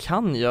man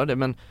kan göra det,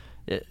 men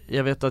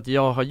jag vet att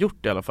jag har gjort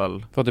det i alla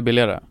fall. För att det är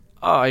billigare?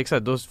 Ja,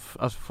 exakt. Då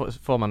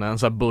får man en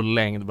så här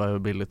bulllängd bara hur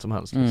billigt som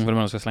helst. För att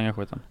man ska slänga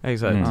skiten.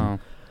 Exakt.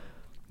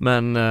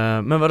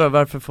 Men vadå,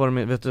 varför får de,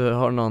 vet du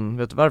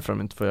varför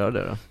de inte får göra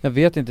det då? Jag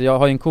vet inte, jag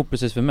har ju en Coop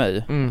precis för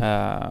mig.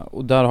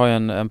 Och där har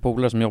jag en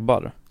polare som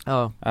jobbar.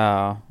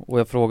 Och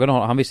jag frågade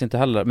honom, han visste inte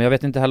heller. Men jag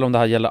vet inte heller om det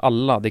här gäller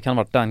alla. Det kan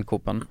ha varit den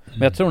Coopen.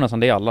 Men jag tror nästan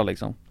det är alla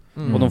liksom.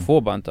 Och de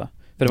får bara inte.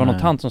 För det var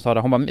någon tant som sa det,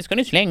 hon bara, ska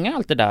ni slänga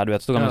allt det där? Du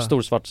vet, stod med en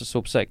stor svart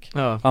sopsäck.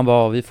 Han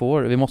bara,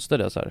 vi måste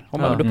det så här.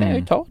 Hon bara, då kan jag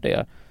ju ta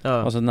det.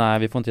 Och så nej,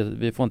 vi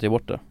får inte ge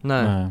bort det.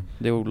 Nej.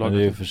 Det är olagligt.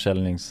 Det är ju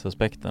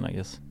försäljningsaspekten, I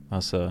guess.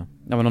 Alltså,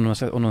 ja, men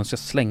om någon ska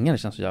slänga det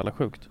känns så jävla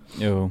sjukt.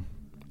 Jo,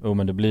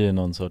 men det blir ju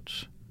någon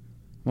sorts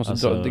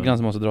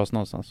gränsen måste dras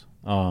någonstans.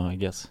 Ja, I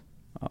guess.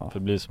 För det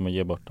blir som att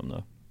ge bort dem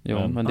då.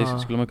 Jo, men det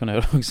skulle man kunna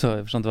göra också.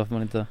 Jag förstår inte varför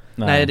man inte.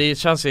 Nej, det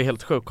känns ju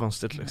helt sjukt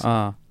konstigt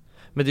liksom.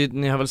 Men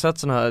ni har väl sett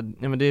såna här,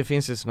 ja men det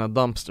finns ju såna här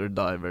dumpster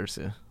divers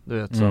ju.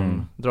 Du vet,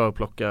 som drar och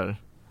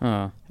plockar.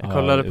 Jag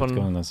kollade på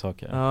utgångna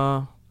saker.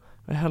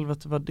 Vad i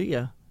helvete var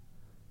det?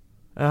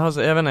 Jag vet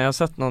inte, jag har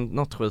sett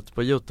något skit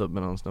på YouTube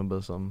med någon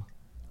snubbe som,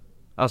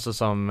 alltså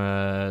som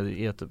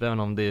är typ, även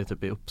om det är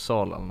typ i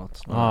Uppsala eller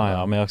något.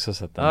 Ja, men jag har också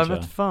sett den.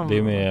 Vet fan, det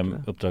är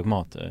med Uppdrag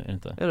Mat, är det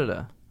inte? Är det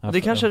det?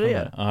 Det kanske det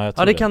är.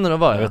 Ja, det kan det nog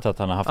vara. Jag vet att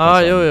han har haft en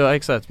sån. Jo,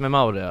 exakt, med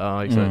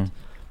Mauri, exakt.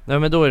 Nej,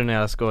 men då är det när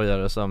jag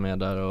skojare som är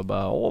där och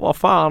bara, vad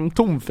fan,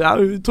 tonfisk,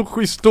 tog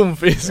schysst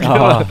tonfisk.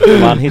 Ja,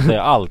 man hittar ju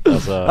allt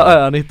alltså.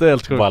 Han hittar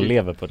helt sjukt. Bara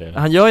lever på det.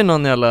 Han gör ju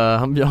någon jävla,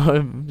 han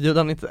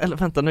inte, eller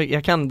vänta nu,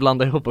 jag kan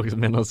blanda ihop också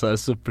med någon så här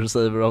Super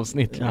Saver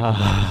avsnitt.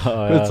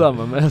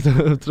 Utsamma, men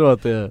jag tror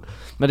att det är,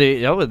 men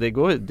det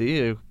går,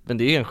 men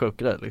det är en sjuk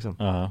grej liksom.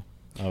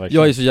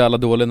 Jag är så jävla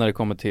dålig när det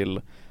kommer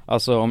till,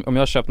 alltså om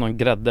jag köper någon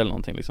grädde eller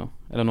någonting liksom,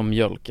 eller någon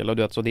mjölk eller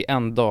du vet, så det är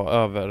en dag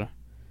över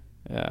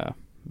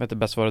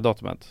bäst före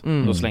datumet.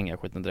 Då slänger jag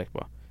skiten direkt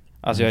på.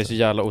 Alltså jag är så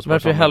jävla osparsam.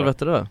 Varför i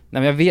helvete då? Nej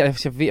men jag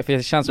vet för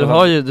det känns du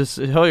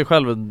hör ju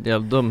själv en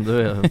jävla dum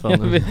du är.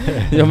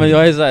 Ja men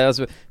jag är så här,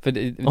 alltså,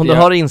 om du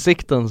har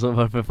insikten så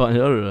varför fan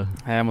gör du det?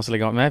 Nej jag måste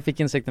lägga av, men jag fick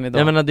insikten idag.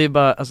 Jag menar det är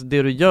bara, alltså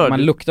det du gör.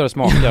 Man luktar och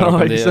smakar.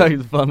 Ja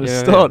exakt, fan du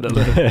störd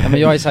eller? Ja, men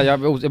jag är så här,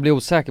 jag blir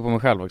osäker på mig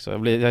själv också.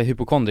 Jag är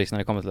hypokondrisk när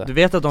det kommer till det. Du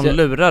vet att de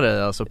lurar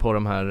dig alltså på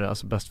de här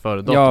alltså bäst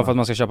före datum? Ja för att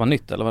man ska köpa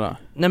nytt eller vadå?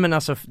 Nej men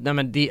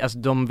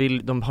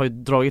de har ju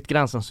dragit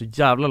gränsen så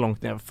jävla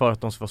långt ner för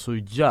att de ska vara så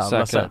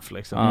jävla safe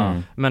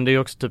liksom. Men det är ju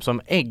också typ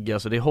som ägg,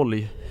 alltså det håller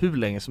ju hur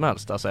länge som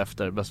helst alltså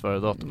efter bäst före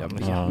datum.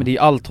 Men det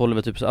är allt håller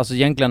väl typ så, alltså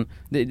egentligen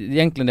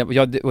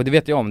och det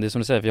vet jag om, det är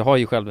som du säger, för jag har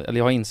ju själv, eller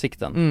jag har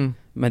insikten.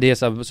 Men det är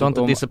så här, så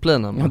inte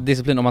disciplinen. Ja,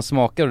 disciplin, om man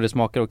smakar och det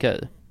smakar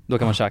okej, då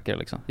kan man käka det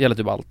liksom. Det gäller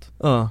typ allt.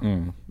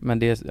 Men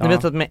det är, Ni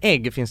vet att med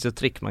ägg finns det ett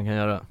trick man kan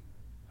göra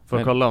för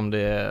att kolla om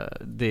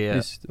det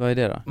just, vad är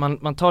det då?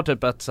 Man tar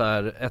typ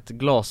ett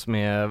glas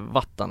med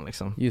vatten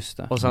liksom. Just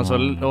det. Och sen så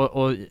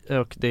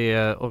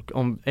och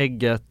om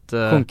ägget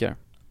sjunker.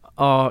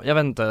 Ja, jag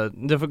vet inte.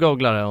 Du får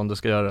googla det om du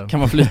ska göra det. Kan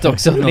man flyta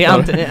också? Det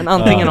är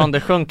antingen om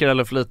det sjunker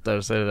eller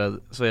flyter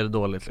så är det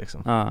dåligt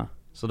liksom.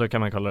 Så då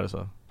kan man kolla det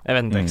så. Jag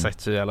vet inte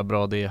exakt hur jävla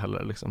bra det är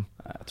heller liksom.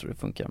 Jag tror det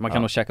funkar. Man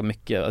kan nog käka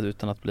mycket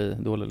utan att bli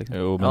dålig liksom.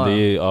 Jo, men det är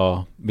ju,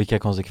 vilka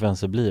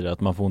konsekvenser blir det?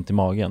 Att man får ont i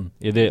magen?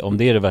 Om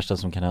det är det värsta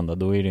som kan hända,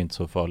 då är det inte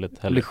så farligt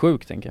heller. Det blir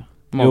sjuk, tänker jag.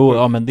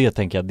 Jo, men det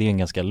tänker jag, det är en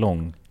ganska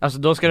lång alltså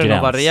då ska det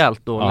nog vara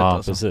rejält dåligt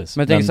alltså. Precis.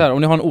 Men jag tänker så här,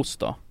 om ni har en ost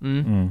då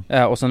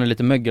och sen är det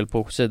lite mögel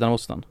på sidan av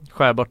osten,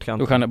 skär bort kanten.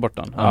 Då skär ni bort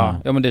den.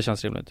 Ja men det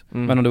känns rimligt.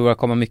 Men om det går att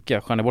komma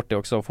mycket, skär ni bort det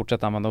också och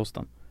fortsätta använda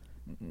osten.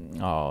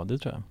 Ja, det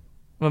tror jag.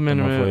 Vad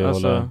menar du?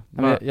 Alltså,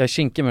 jag är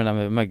kinkig med det där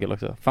med mögel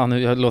också.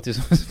 Fan, jag låter ju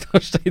som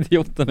största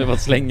idioten. Det bara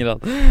slänger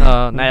allt.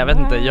 Nej jag vet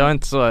inte, jag är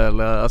inte så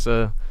eller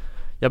alltså,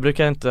 jag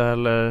brukar inte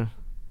heller.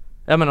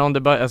 Jag menar om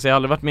det bara, alltså jag har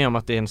aldrig varit med om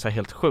att det är en så här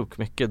helt sjuk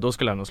mycket. Då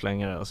skulle jag nog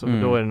slänga det alltså,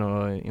 för då är det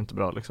nog inte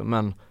bra liksom.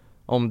 Men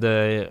om det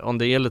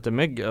är lite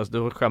mögel, alltså,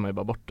 då skär man ju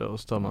bara bort det och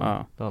så tar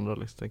man det andra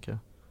liksom, tänker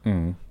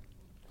jag.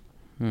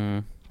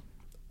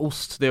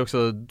 Ost, det är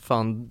också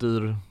fan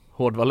dyr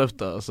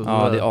hårdvaluta alltså,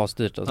 det är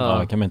asdyrt alltså.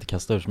 Ja, kan man inte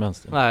kasta hur som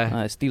helst.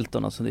 Nej,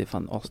 Stilton alltså, det är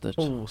fan asdyrt.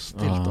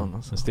 Stilton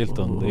alltså.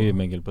 Stilton, det är ju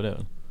mögel på det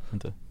väl?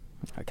 Inte?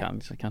 Jag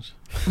kanske kanske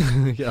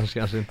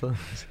inte.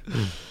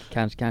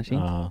 Kanske inte.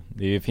 Ja,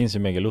 finns ju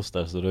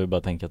mögelostar, så då är det bara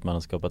att tänka att man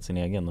har skapat sin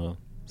egen och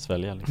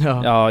svälja liksom.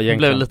 Ja, det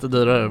blev lite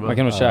dyrare bara. Man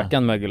kan nog käka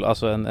en mögel,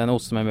 alltså en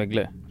ost som är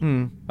möglig.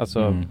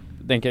 Alltså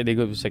det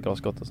går säkert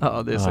asgott alltså.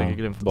 Ja, det är säkert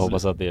grymt. Bara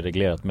hoppas att det är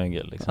reglerat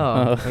mögel liksom.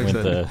 Ja, och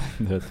inte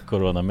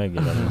coronamögel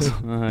eller så.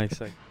 Ja,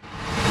 exakt.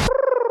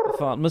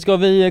 Fan, men ska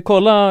vi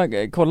kolla?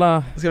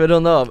 Ska vi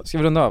runda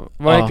av?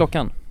 Vad är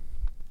klockan?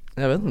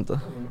 Jag vet inte.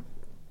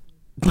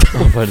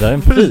 Vad är det där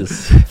en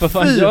pris? Vad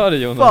fan gör du,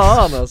 Jonas?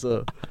 Fan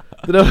alltså.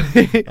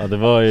 Det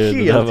var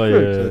ju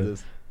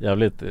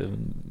jävligt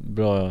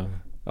bra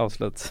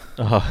avslut.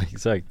 Ja,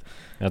 exakt.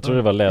 Jag tror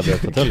det var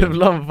läderfåtöljen.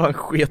 Kevlan fan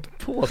sket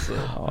på sig.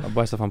 Ja, jag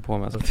bajsade fan på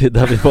mig alltså. Det är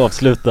där vi får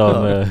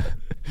avsluta med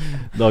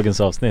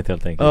dagens avsnitt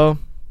helt enkelt.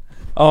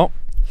 Ja.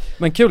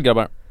 Men kul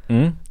grabbar.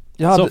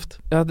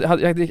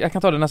 Jag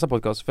kan ta det nästa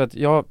podcast för att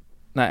jag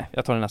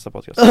tar det nästa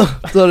podcast.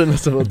 Ta det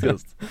nästa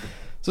podcast.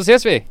 Så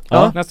ses vi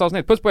nästa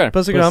avsnitt. Puss på er.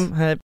 Puss och kram.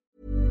 Hej.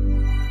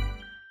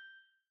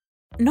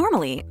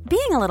 Normally,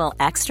 being a little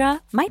extra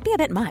might be a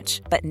bit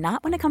much, but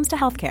not when it comes to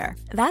healthcare.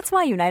 That's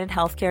why United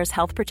Healthcare's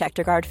Health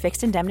Protector Guard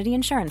fixed indemnity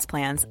insurance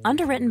plans,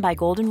 underwritten by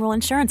Golden Rule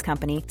Insurance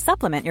Company,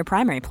 supplement your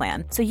primary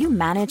plan so you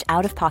manage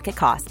out-of-pocket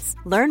costs.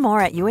 Learn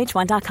more at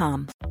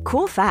uh1.com.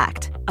 Cool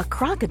fact, a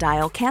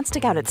crocodile can't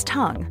stick out its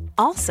tongue.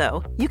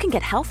 Also, you can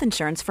get health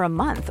insurance for a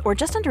month or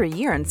just under a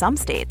year in some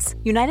states.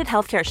 United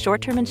Healthcare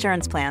short-term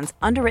insurance plans,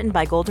 underwritten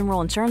by Golden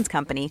Rule Insurance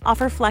Company,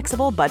 offer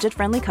flexible,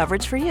 budget-friendly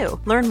coverage for you.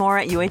 Learn more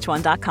at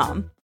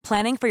uh1.com.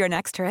 Planning for your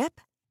next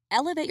trip?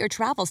 Elevate your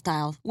travel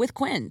style with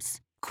Quince.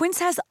 Quince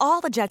has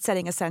all the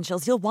jet-setting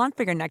essentials you'll want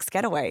for your next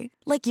getaway,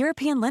 like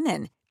European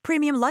linen,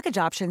 premium luggage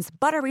options,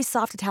 buttery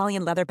soft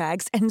Italian leather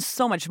bags, and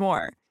so much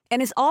more.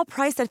 And is all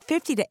priced at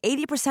 50 to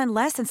 80%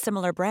 less than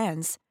similar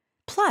brands.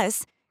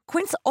 Plus,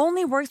 Quince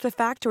only works with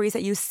factories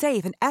that use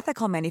safe and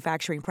ethical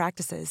manufacturing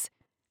practices.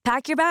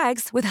 Pack your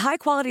bags with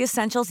high-quality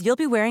essentials you'll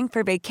be wearing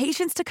for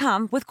vacations to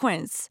come with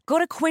Quince. Go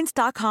to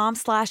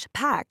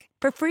quince.com/pack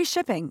for free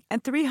shipping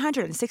and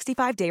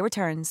 365-day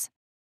returns.